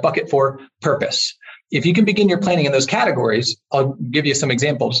profits, and a bucket for purpose. If you can begin your planning in those categories, I'll give you some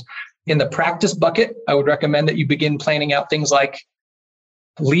examples. In the practice bucket, I would recommend that you begin planning out things like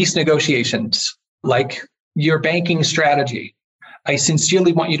lease negotiations, like your banking strategy. I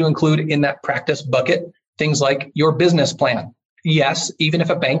sincerely want you to include in that practice bucket things like your business plan. Yes, even if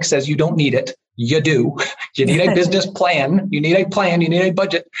a bank says you don't need it, you do. You need a business plan. You need a plan. You need a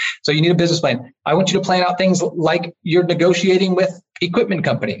budget. So you need a business plan. I want you to plan out things like you're negotiating with equipment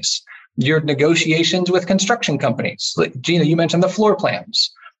companies, your negotiations with construction companies. Like Gina, you mentioned the floor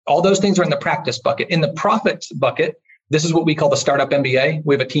plans. All those things are in the practice bucket. In the profits bucket, this is what we call the Startup MBA.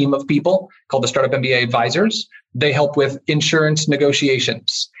 We have a team of people called the Startup MBA Advisors. They help with insurance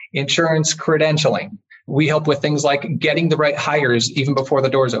negotiations, insurance credentialing. We help with things like getting the right hires even before the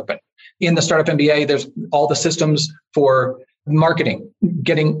doors open. In the Startup MBA, there's all the systems for marketing,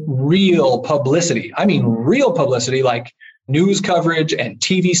 getting real publicity. I mean, real publicity, like news coverage and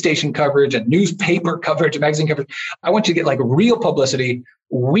TV station coverage and newspaper coverage and magazine coverage. I want you to get like real publicity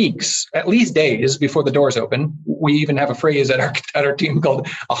weeks, at least days before the doors open. We even have a phrase at our team called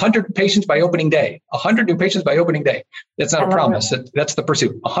 100 patients by opening day, 100 new patients by opening day. That's not a promise. That's the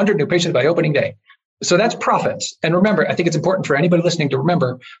pursuit. 100 new patients by opening day. So that's profits. And remember, I think it's important for anybody listening to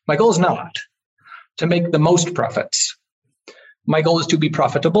remember, my goal is not to make the most profits. My goal is to be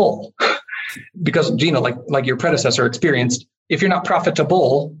profitable. Because Gina, like your predecessor experienced, if you're not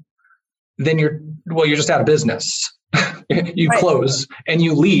profitable, then you're just out of business. You right. Close and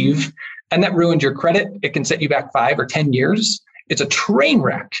you leave, and that ruins your credit. It can set you back 5 or 10 years. It's a train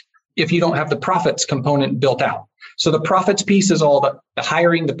wreck if you don't have the profits component built out. So the profits piece is all the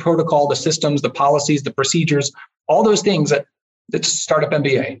hiring, the protocol, the systems, the policies, the procedures, all those things that's Startup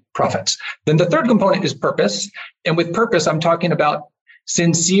MBA profits. Then the third component is purpose. And with purpose, I'm talking about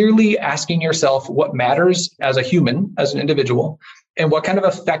sincerely asking yourself what matters as a human, as an individual, and what kind of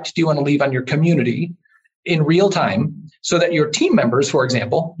effect do you want to leave on your community in real time, so that your team members, for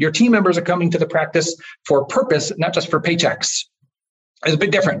example, your team members are coming to the practice for purpose, not just for paychecks. There's a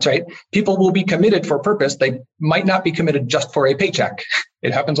big difference, right? People will be committed for purpose. They might not be committed just for a paycheck.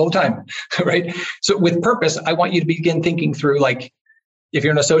 It happens all the time, right? So with purpose, I want you to begin thinking through, like, if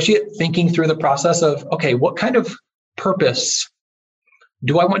you're an associate, thinking through the process of, okay, what kind of purpose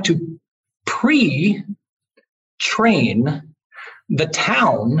do I want to pre-train the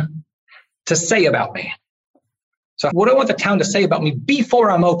town to say about me? So what do I want the town to say about me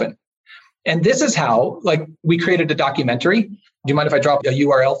before I'm open? And this is how, like, we created a documentary. Do you mind if I drop a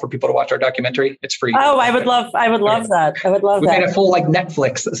URL for people to watch our documentary? It's free. Oh, I would love that. I would love that. We made a full like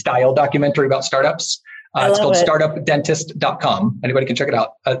Netflix style documentary about startups. It's called startupdentist.com. Anybody can check it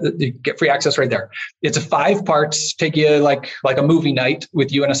out. You get free access right there. It's 5 parts, take you like a movie night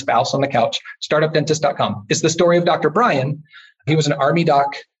with you and a spouse on the couch. Startupdentist.com. It's the story of Dr. Brian. He was an Army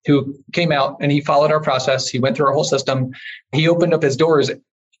doc who came out and he followed our process. He went through our whole system. He opened up his doors and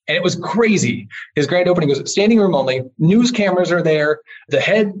it was crazy. His grand opening was standing room only. News cameras are there. The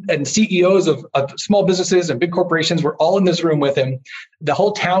head and CEOs of small businesses and big corporations were all in this room with him. The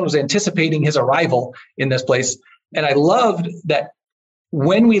whole town was anticipating his arrival in this place. And I loved that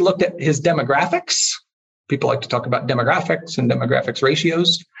when we looked at his demographics, people like to talk about demographics and demographics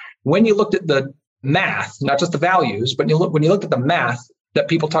ratios. When you looked at the math, not just the values, but when you looked at the math that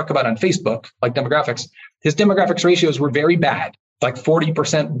people talk about on Facebook, like demographics, his demographics ratios were very bad, like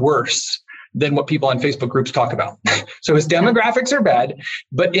 40% worse than what people on Facebook groups talk about. So his demographics are bad,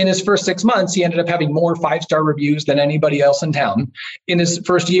 but in his first 6 months, he ended up having more 5-star reviews than anybody else in town. In his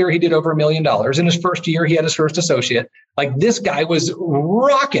first year, he did over $1 million. In his first year, he had his first associate. Like, this guy was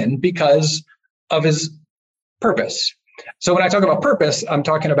rocking because of his purpose. So when I talk about purpose, I'm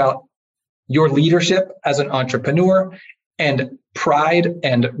talking about your leadership as an entrepreneur and pride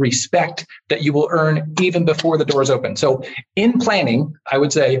and respect that you will earn even before the doors open. So in planning, I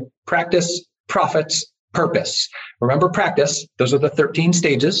would say practice, profits, purpose. Remember practice. Those are the 13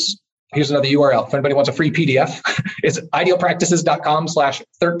 stages. Here's another URL. If anybody wants a free PDF, it's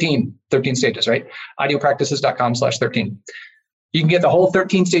idealpractices.com/13. 13 stages, right? Idealpractices.com/13. You can get the whole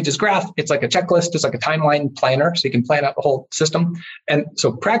 13 stages graph. It's like a checklist. It's like a timeline planner. So you can plan out the whole system. And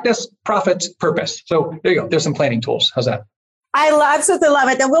so practice, profits, purpose. So there you go. There's some planning tools. How's that? I absolutely love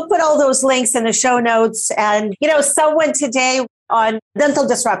it. And we'll put all those links in the show notes. And, someone today on Dental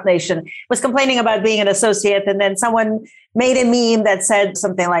Disrupt Nation was complaining about being an associate. And then someone made a meme that said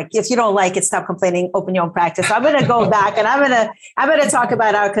something like, if you don't like it, stop complaining, open your own practice. So I'm going to go back and I'm going to talk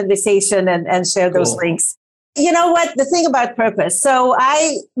about our conversation and share those links. You know what? The thing about purpose. So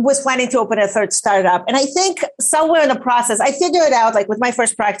I was planning to open a third startup. And I think somewhere in the process, I figured out, like with my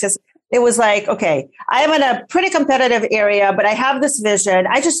first practice, it was like, okay, I am in a pretty competitive area, but I have this vision.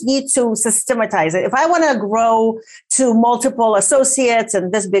 I just need to systematize it. If I want to grow to multiple associates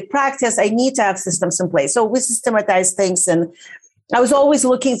and this big practice, I need to have systems in place. So we systematize things. And I was always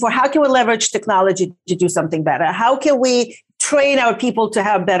looking for how can we leverage technology to do something better? How can we train our people to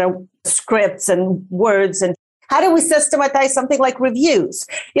have better scripts and words? And how do we systematize something like reviews?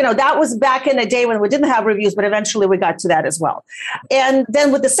 That was back in a day when we didn't have reviews, but eventually we got to that as well. And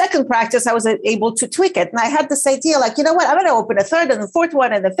then with the second practice, I was able to tweak it. And I had this idea like, you know what, I'm going to open a third and the fourth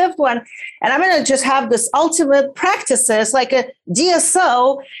one and the fifth one. And I'm going to just have this ultimate practices like a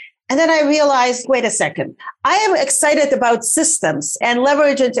DSO. And then I realized, wait a second, I am excited about systems and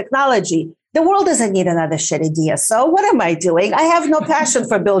leveraging technology. The world doesn't need another shitty DSO. What am I doing? I have no passion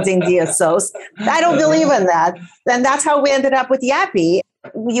for building DSOs. I don't believe in that. And that's how we ended up with Yappy.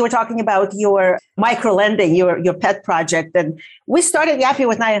 You were talking about your micro lending, your pet project, and we started Yappy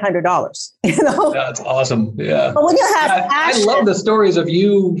with $900. That's awesome. Yeah. But when you have passion, I love the stories of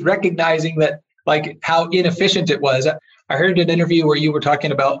you recognizing that, like how inefficient it was. I heard an interview where you were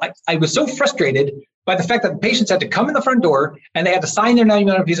talking about, I was so frustrated by the fact that the patients had to come in the front door and they had to sign their name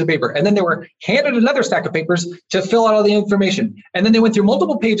on a piece of paper. And then they were handed another stack of papers to fill out all the information. And then they went through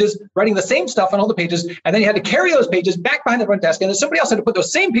multiple pages, writing the same stuff on all the pages. And then you had to carry those pages back behind the front desk. And then somebody else had to put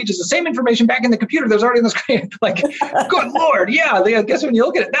those same pages, the same information back in the computer that was already on the screen. Like, good Lord. Yeah. I guess when you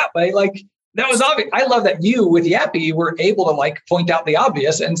look at it that way, like, that was obvious. I love that you with Yappy were able to like point out the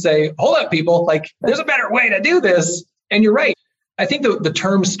obvious and say, hold up, people, like there's a better way to do this. And you're right. I think the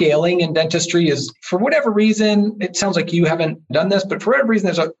term scaling in dentistry is, for whatever reason, it sounds like you haven't done this, but for whatever reason,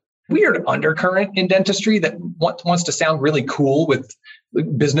 there's a weird undercurrent in dentistry that wants to sound really cool with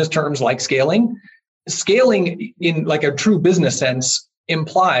business terms like scaling. Scaling in like a true business sense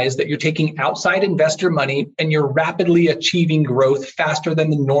implies that you're taking outside investor money and you're rapidly achieving growth faster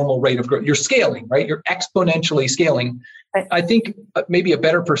than the normal rate of growth. You're scaling, right? You're exponentially scaling. I think maybe a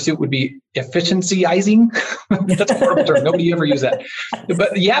better pursuit would be efficiencyizing. That's a horrible term. Nobody ever used that.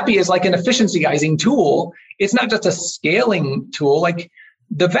 But Yappy is like an efficiencyizing tool. It's not just a scaling tool. Like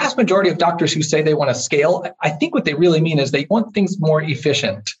the vast majority of doctors who say they want to scale, I think what they really mean is they want things more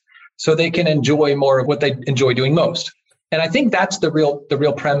efficient so they can enjoy more of what they enjoy doing most. And I think that's the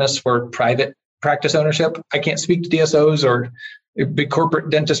real premise for private practice ownership. I can't speak to DSOs or big corporate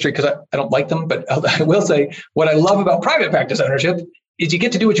dentistry because I don't like them, but I will say what I love about private practice ownership is you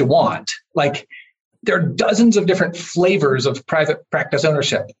get to do what you want. Like there are dozens of different flavors of private practice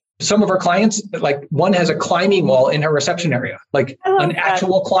ownership. Some of our clients, like one has a climbing wall in her reception area, like an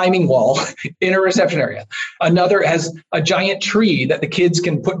actual climbing wall in her reception area. Another has a giant tree that the kids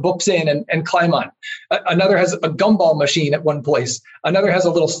can put books in and climb on. Another has a gumball machine at one place. Another has a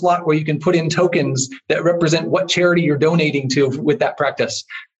little slot where you can put in tokens that represent what charity you're donating to with that practice.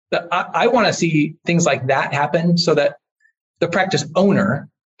 I want to see things like that happen so that the practice owner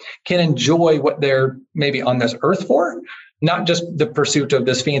can enjoy what they're maybe on this earth for, not just the pursuit of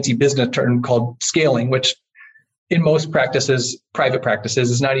this fancy business term called scaling, which in most practices, private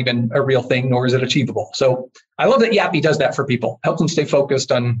practices, is not even a real thing, nor is it achievable. So I love that Yappy does that for people, helps them stay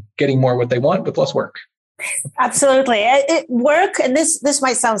focused on getting more what they want with less work. Absolutely. Work, and this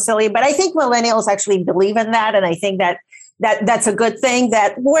might sound silly, but I think millennials actually believe in that. And I think that's a good thing,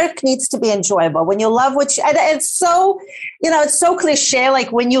 that work needs to be enjoyable. When you love what you, and it's so, it's so cliche,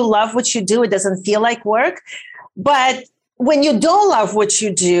 like when you love what you do, it doesn't feel like work. But when you don't love what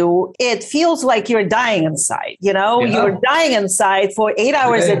you do, it feels like you're dying inside. You're dying inside for 8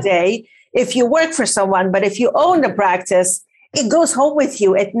 hours a day if you work for someone. But if you own the practice, it goes home with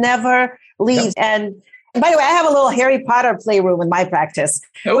you. It never leaves. Yep. And by the way, I have a little Harry Potter playroom in my practice,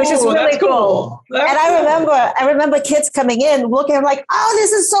 which is really cool. And I remember kids coming in looking, I'm like, oh,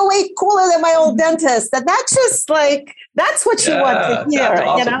 this is so way cooler than my old dentist. And that's just like, that's what you want to hear,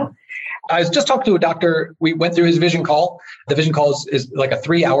 awesome. I was just talking to a doctor. We went through his vision call. The vision call is like a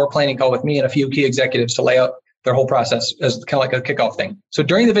 3-hour planning call with me and a few key executives to lay out their whole process as kind of like a kickoff thing. So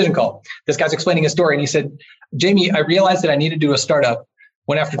during the vision call, this guy's explaining his story and he said, Jamie, I realized that I needed to do a startup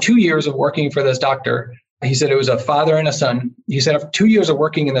when after 2 years of working for this doctor, He said it was a father and a son. He said, after 2 years of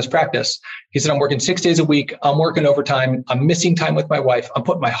working in this practice, he said, I'm working 6 days a week. I'm working overtime. I'm missing time with my wife. I'm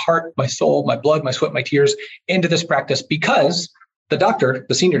putting my heart, my soul, my blood, my sweat, my tears into this practice because the doctor,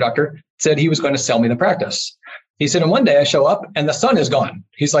 the senior doctor, said he was going to sell me the practice. He said, and one day I show up and the son is gone.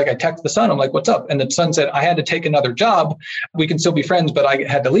 He's like, I text the son. I'm like, what's up? And the son said, I had to take another job. We can still be friends, but I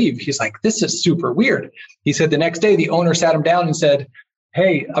had to leave. He's like, this is super weird. He said the next day, the owner sat him down and said,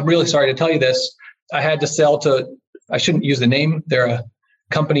 hey, I'm really sorry to tell you this. I had to sell to, I shouldn't use the name. They're a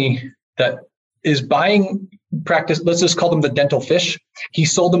company that is buying practice. Let's just call them the dental fish. He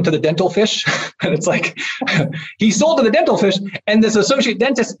sold them to the dental fish. And it's like, he sold to the dental fish. And this associate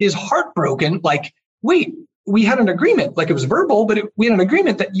dentist is heartbroken. Like, wait, we had an agreement, like it was verbal, but we had an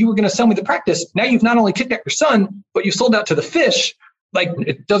agreement that you were going to sell me the practice. Now you've not only kicked out your son, but you sold out to the fish. Like,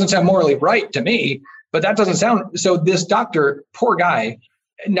 it doesn't sound morally right to me, but that doesn't sound. So this doctor, poor guy.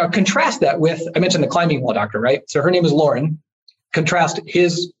 Now contrast that with, I mentioned the climbing wall doctor, right? So her name is Lauren. Contrast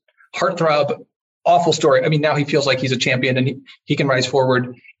his heartthrob, awful story. I mean, now he feels like he's a champion and he can rise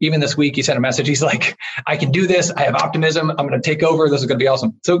forward. Even this week, he sent a message. He's like, I can do this. I have optimism. I'm going to take over. This is going to be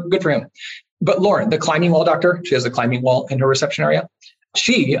awesome. So good for him. But Lauren, the climbing wall doctor, she has a climbing wall in her reception area.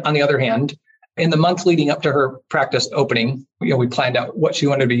 She, on the other hand, in the month leading up to her practice opening, we planned out what she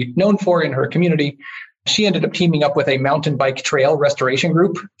wanted to be known for in her community. She ended up teaming up with a mountain bike trail restoration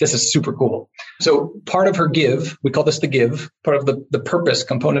group. This is super cool. So part of her give, we call this the give, part of the purpose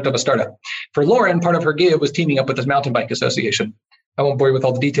component of a startup. For Lauren, part of her give was teaming up with this mountain bike association. I won't bore you with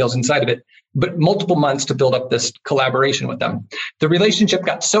all the details inside of it, but multiple months to build up this collaboration with them. The relationship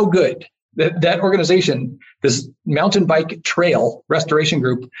got so good that organization, this mountain bike trail restoration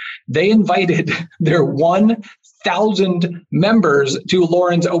group, they invited their 1,000 members to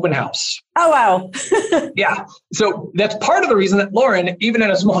Lauren's open house. Oh, wow. Yeah. So that's part of the reason that Lauren, even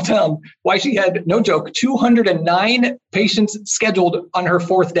in a small town, why she had, no joke, 209 patients scheduled on her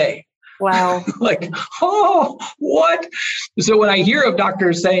 4th day. Wow. Like, oh, what? So when I hear of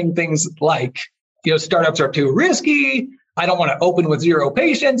doctors saying things like, startups are too risky, I don't want to open with 0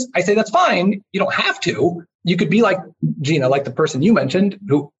 patients, I say, that's fine. You don't have to. You could be like Gina, like the person you mentioned,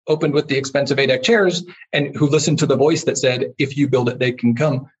 who opened with the expensive ADEC chairs and who listened to the voice that said, if you build it, they can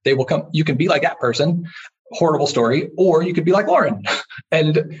come. They will come. You can be like that person. Horrible story. Or you could be like Lauren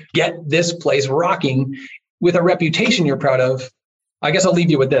and get this place rocking with a reputation you're proud of. I guess I'll leave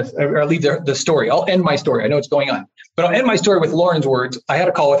you with this, or I'll leave the story. I'll end my story. I know what's going on, but I'll end my story with Lauren's words. I had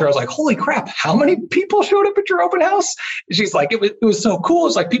a call with her. I was like, holy crap, how many people showed up at your open house? She's like, it was so cool.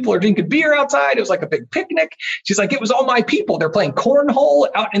 It's like people are drinking beer outside. It was like a big picnic. She's like, it was all my people. They're playing cornhole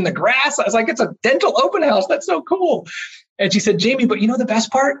out in the grass. I was like, it's a dental open house. That's so cool. And she said, Jamie, but you know the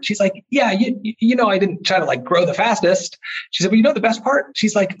best part? She's like, yeah, you know, I didn't try to grow the fastest. She said, but you know the best part?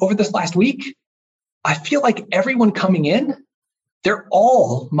 She's like, over this last week, I feel like everyone coming in, they're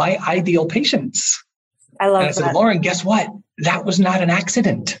all my ideal patients. I love that. And I said, Lauren, guess what? That was not an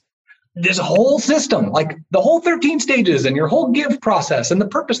accident. This whole system, the whole 13 stages and your whole give process and the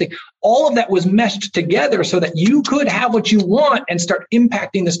purpose thing, all of that was meshed together so that you could have what you want and start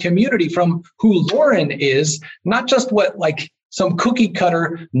impacting this community from who Lauren is, not just what some cookie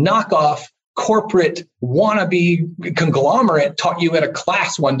cutter knockoff corporate wannabe conglomerate taught you at a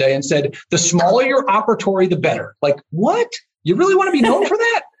class one day and said, the smaller your operatory, the better. What? You really want to be known for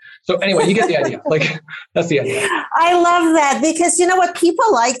that? So anyway, you get the idea. That's the idea. I love that because you know what?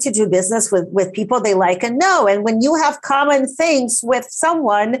 People like to do business with people they like and know. And when you have common things with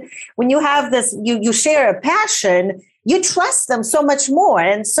someone, when you have this, you share a passion, you trust them so much more.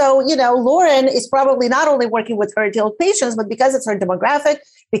 And so, Lauren is probably not only working with her ideal patients, but because it's her demographic,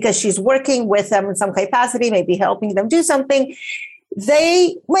 because she's working with them in some capacity, maybe helping them do something,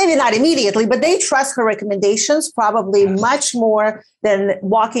 they, maybe not immediately, but they trust her recommendations probably much more than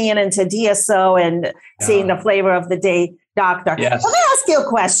walking into DSO and seeing the flavor of the day doctor. Yes. Let me ask you a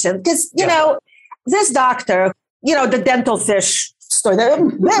question, because, this doctor, the dental fish store,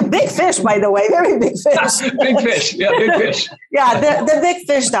 they're big fish, by the way, very big fish. Big fish. Yeah, big fish. Yeah, the big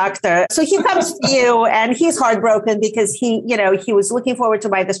fish doctor. So he comes to you and he's heartbroken because he was looking forward to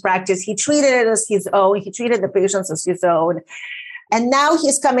buy this practice. He treated it as his own. He treated the patients as his own. And now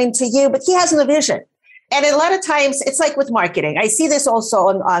he's coming to you, but he has no vision. And a lot of times it's like with marketing. I see this also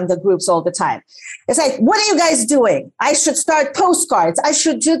on the groups all the time. It's like, what are you guys doing? I should start postcards. I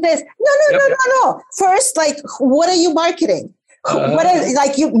should do this. No. First, what are you marketing?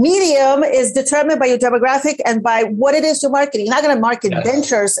 Your medium is determined by your demographic and by what it is you're marketing. You're not going to market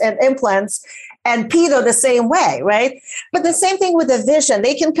dentures and implants and pedo the same way, right? But the same thing with the vision.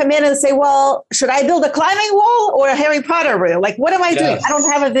 They can come in and say, well, should I build a climbing wall or a Harry Potter room? What am I doing? I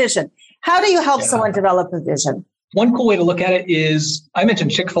don't have a vision. How do you help someone develop a vision? One cool way to look at it is, I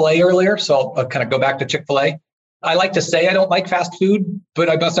mentioned Chick-fil-A earlier, so I'll kind of go back to Chick-fil-A. I like to say I don't like fast food, but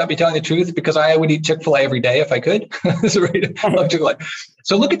I must not be telling the truth because I would eat Chick-fil-A every day if I could. I love Chick-fil-A.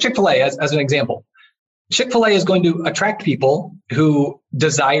 So look at Chick-fil-A as an example. Chick-fil-A is going to attract people who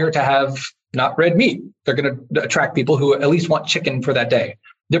desire to have not red meat. They're going to attract people who at least want chicken for that day.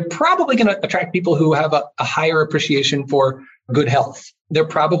 They're probably going to attract people who have a higher appreciation for good health. They're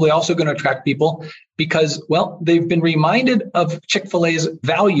probably also going to attract people because, well, they've been reminded of Chick-fil-A's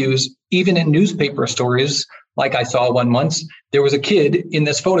values, even in newspaper stories. Like I saw one once, there was a kid in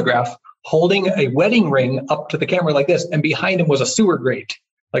this photograph holding a wedding ring up to the camera like this, and behind him was a sewer grate,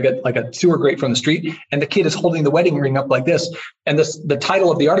 like a sewer grate from the street. And the kid is holding the wedding ring up like this. And the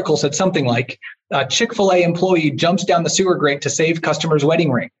title of the article said something like, Chick-fil-A employee jumps down the sewer grate to save customer's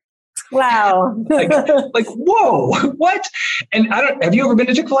wedding ring. Wow. like, whoa, what? And have you ever been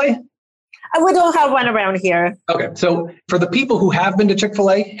to Chick-fil-A? We don't have one around here. Okay. So for the people who have been to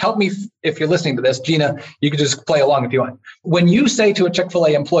Chick-fil-A, help me if you're listening to this. Gina, you can just play along if you want. When you say to a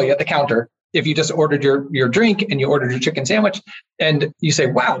Chick-fil-A employee at the counter, if you just ordered your drink and you ordered your chicken sandwich and you say,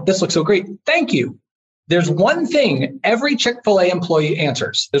 wow, this looks so great, thank you. There's one thing every Chick-fil-A employee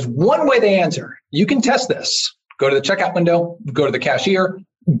answers. There's one way they answer. You can test this. Go to the checkout window, go to the cashier,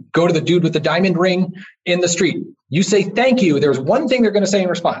 go to the dude with the diamond ring in the street. You say, thank you. There's one thing they're going to say in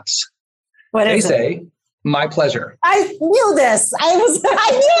response. They say, my pleasure. I knew this. I knew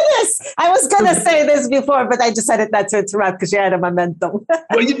this. I was going to say this before, but I decided not to interrupt because you had a momentum.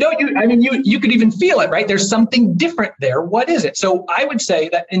 Well, you could even feel it, right? There's something different there. What is it? So I would say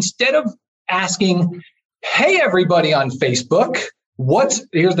that instead of asking, hey, everybody on Facebook,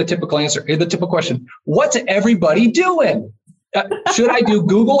 here's the typical answer. Here's the typical question. What's everybody doing? Should I do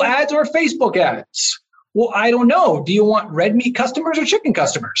Google ads or Facebook ads? Well, I don't know. Do you want red meat customers or chicken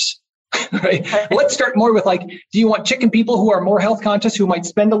customers? Right? Let's start more with do you want chicken people who are more health conscious, who might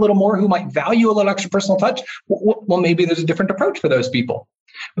spend a little more, who might value a little extra personal touch? Well, maybe there's a different approach for those people.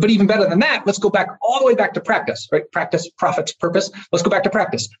 But even better than that, let's go back all the way back to practice, right? Practice, profits, purpose. Let's go back to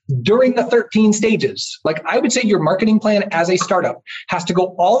practice. During the 13 stages, I would say your marketing plan as a startup has to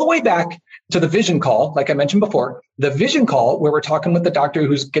go all the way back to the vision call, like I mentioned before, the vision call where we're talking with the doctor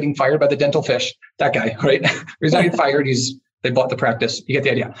who's getting fired by the dental fish, that guy, right? He's not fired, they bought the practice. You get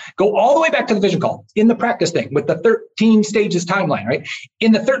the idea. Go all the way back to the vision call in the practice thing with the 13 stages timeline, right?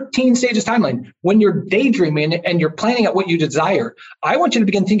 In the 13 stages timeline, when you're daydreaming and you're planning out what you desire, I want you to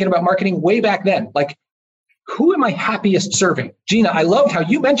begin thinking about marketing way back then. Who am I happiest serving? Gina, I loved how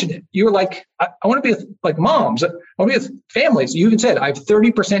you mentioned it. You were like, I want to be with moms. I want to be with families. You even said, I have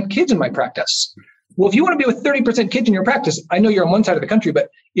 30% kids in my practice. Well, if you want to be with 30% kids in your practice, I know you're on one side of the country, but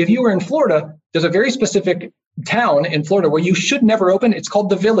if you were in Florida, there's a very specific town in Florida where you should never open. It's called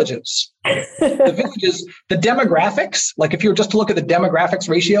The Villages. The Villages, the demographics, if you were just to look at the demographics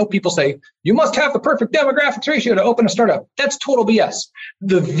ratio, people say, you must have the perfect demographics ratio to open a startup. That's total BS.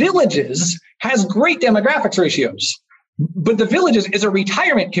 The Villages has great demographics ratios, but The Villages is a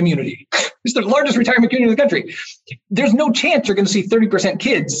retirement community. It's the largest retirement community in the country. There's no chance you're going to see 30%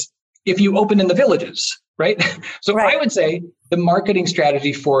 kids if you open in The Villages, right? So right. I would say the marketing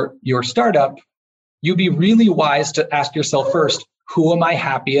strategy for your startup, you'd be really wise to ask yourself first, who am I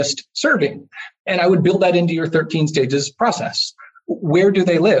happiest serving? And I would build that into your 13 stages process. Where do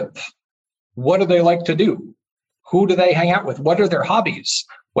they live? What do they like to do? Who do they hang out with? What are their hobbies?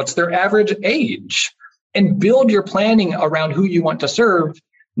 What's their average age? And build your planning around who you want to serve,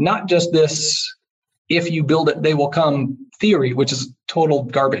 not just this, if you build it, they will come theory, which is total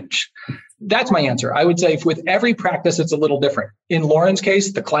garbage. That's my answer. I would say with every practice, it's a little different. In Lauren's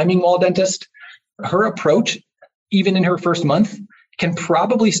case, the climbing wall dentist, her approach, even in her first month, can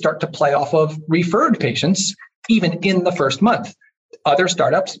probably start to play off of referred patients, even in the first month. Other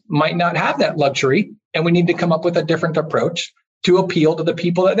startups might not have that luxury, and we need to come up with a different approach to appeal to the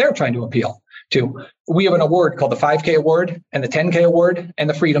people that they're trying to appeal to. We have an award called the 5K Award and the 10K Award and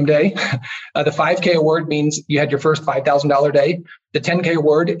the Freedom Day. The 5K Award means you had your first $5,000 day. The 10K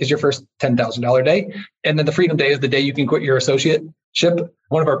Award is your first $10,000 day. And then the Freedom Day is the day you can quit your associateship.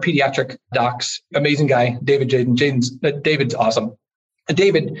 One of our pediatric docs, amazing guy, David's awesome. And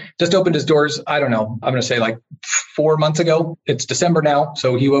David just opened his doors, I don't know, I'm going to say 4 months ago. It's December now.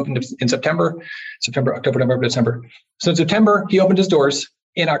 So he opened in September, October, November, December. So in September, he opened his doors.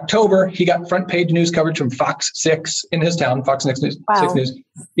 In October, he got front page news coverage from Fox 6 in his town, Fox 6 News. Wow. 6 News.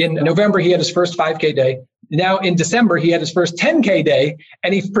 In November, he had his first 5K day. Now in December, he had his first 10K day,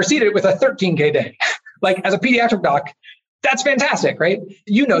 and he proceeded with a 13K day. As a pediatric doc, that's fantastic, right?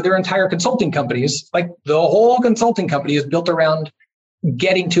 Their entire consulting companies, the whole consulting company is built around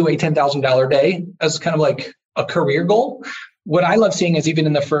getting to a $10,000 day as kind of like a career goal. What I love seeing is even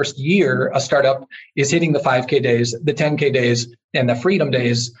in the first year, a startup is hitting the 5K days, the 10K days, and the freedom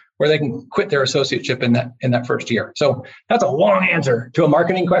days where they can quit their associateship in that first year. So that's a long answer to a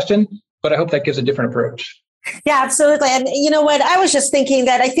marketing question, but I hope that gives a different approach. Yeah, absolutely. And you know what? I was just thinking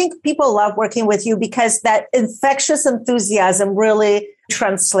that I think people love working with you because that infectious enthusiasm really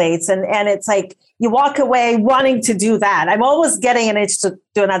translates. And it's like you walk away wanting to do that. I'm always getting an itch to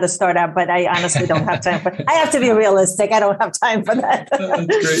do another startup, but I honestly don't have time for it. I have to be realistic. I don't have time for that.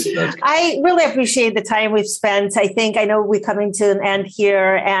 That's great. I really appreciate the time we've spent. I know we're coming to an end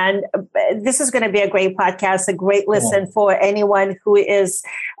here, and this is going to be a great podcast, a great listen for anyone who is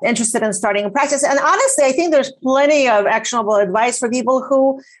interested in starting a practice. And honestly, I think there's plenty of actionable advice for people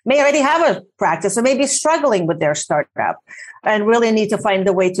who may already have a practice or may be struggling with their startup and really need to find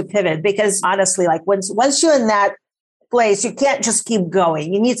the way to pivot. Because honestly, like once you're in that place, you can't just keep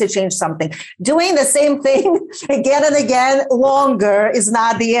going. You need to change something. Doing the same thing again and again longer is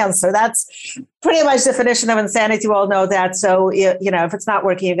not the answer. That's pretty much the definition of insanity. We all know that. So, if it's not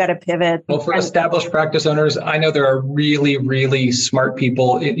working, you got to pivot. Well, for established practice owners, I know there are really, really smart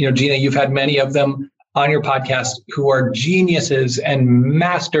people. Gina, you've had many of them on your podcast who are geniuses and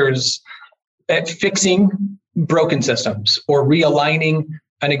masters at fixing broken systems or realigning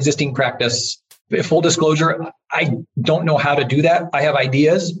an existing practice. Full disclosure, I don't know how to do that. I have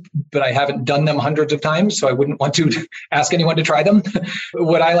ideas, but I haven't done them hundreds of times, so I wouldn't want to ask anyone to try them.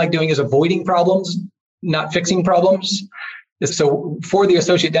 What I like doing is avoiding problems, not fixing problems. So for the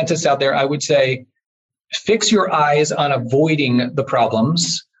associate dentists out there, I would say fix your eyes on avoiding the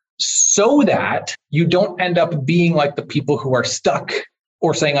problems so that you don't end up being like the people who are stuck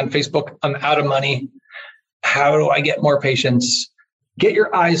or saying on Facebook, I'm out of money. How do I get more patients? Get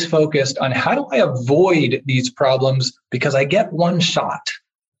your eyes focused on how do I avoid these problems because I get one shot.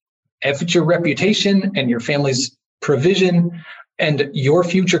 If it's your reputation and your family's provision and your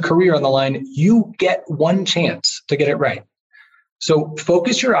future career on the line, you get one chance to get it right. So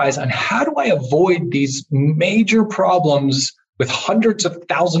focus your eyes on how do I avoid these major problems with hundreds of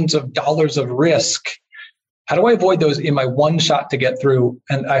thousands of dollars of risk. How do I avoid those in my one shot to get through?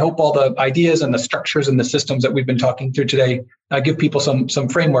 And I hope all the ideas and the structures and the systems that we've been talking through today give people some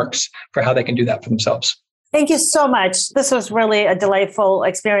frameworks for how they can do that for themselves. Thank you so much. This was really a delightful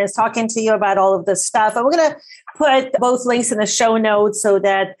experience talking to you about all of this stuff. And we're going to put both links in the show notes so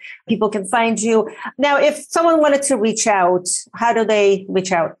that people can find you. Now, if someone wanted to reach out, how do they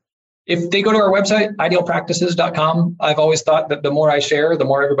reach out? If they go to our website, idealpractices.com, I've always thought that the more I share, the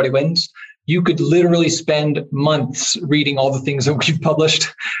more everybody wins. You could literally spend months reading all the things that we've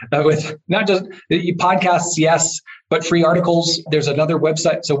published with not just podcasts, yes, but free articles. There's another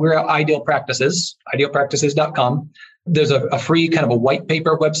website. So we're at Ideal Practices, idealpractices.com. There's a free kind of a white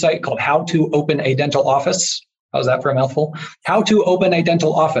paper website called How to Open a Dental Office. How's that for a mouthful?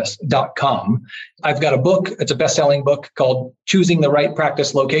 HowToOpenADentalOffice.com. I've got a book. It's a best-selling book called Choosing the Right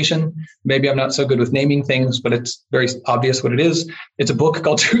Practice Location. Maybe I'm not so good with naming things, but it's very obvious what it is. It's a book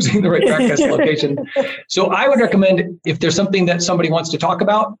called Choosing the Right Practice Location. So I would recommend if there's something that somebody wants to talk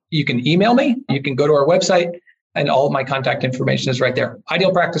about, you can email me. You can go to our website and all of my contact information is right there.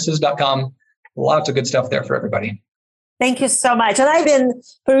 Idealpractices.com. Lots of good stuff there for everybody. Thank you so much. And I've been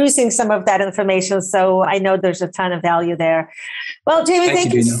perusing some of that information, so I know there's a ton of value there. Well, Jamie,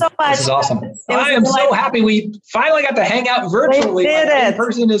 thank you so much. This is awesome. I am so happy we finally got to hang out virtually. We did it. In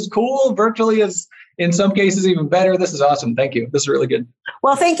person is cool. Virtually is, in some cases, even better. This is awesome. Thank you. This is really good.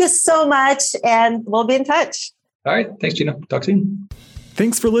 Well, thank you so much, and we'll be in touch. All right. Thanks, Gina. Talk soon.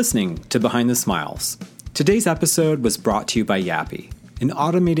 Thanks for listening to Behind the Smiles. Today's episode was brought to you by Yappy, an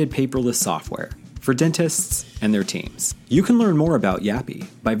automated paperless software for dentists and their teams. You can learn more about Yappy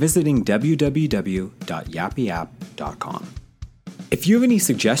by visiting www.yappyapp.com. If you have any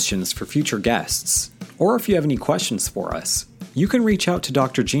suggestions for future guests, or if you have any questions for us, you can reach out to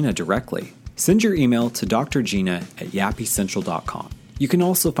Dr. Gina directly. Send your email to drgina@yappycentral.com. You can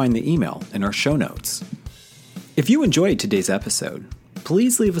also find the email in our show notes. If you enjoyed today's episode,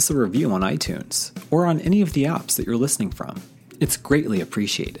 please leave us a review on iTunes or on any of the apps that you're listening from. It's greatly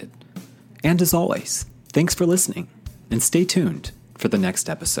appreciated. And as always, thanks for listening, and stay tuned for the next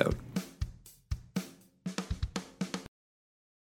episode.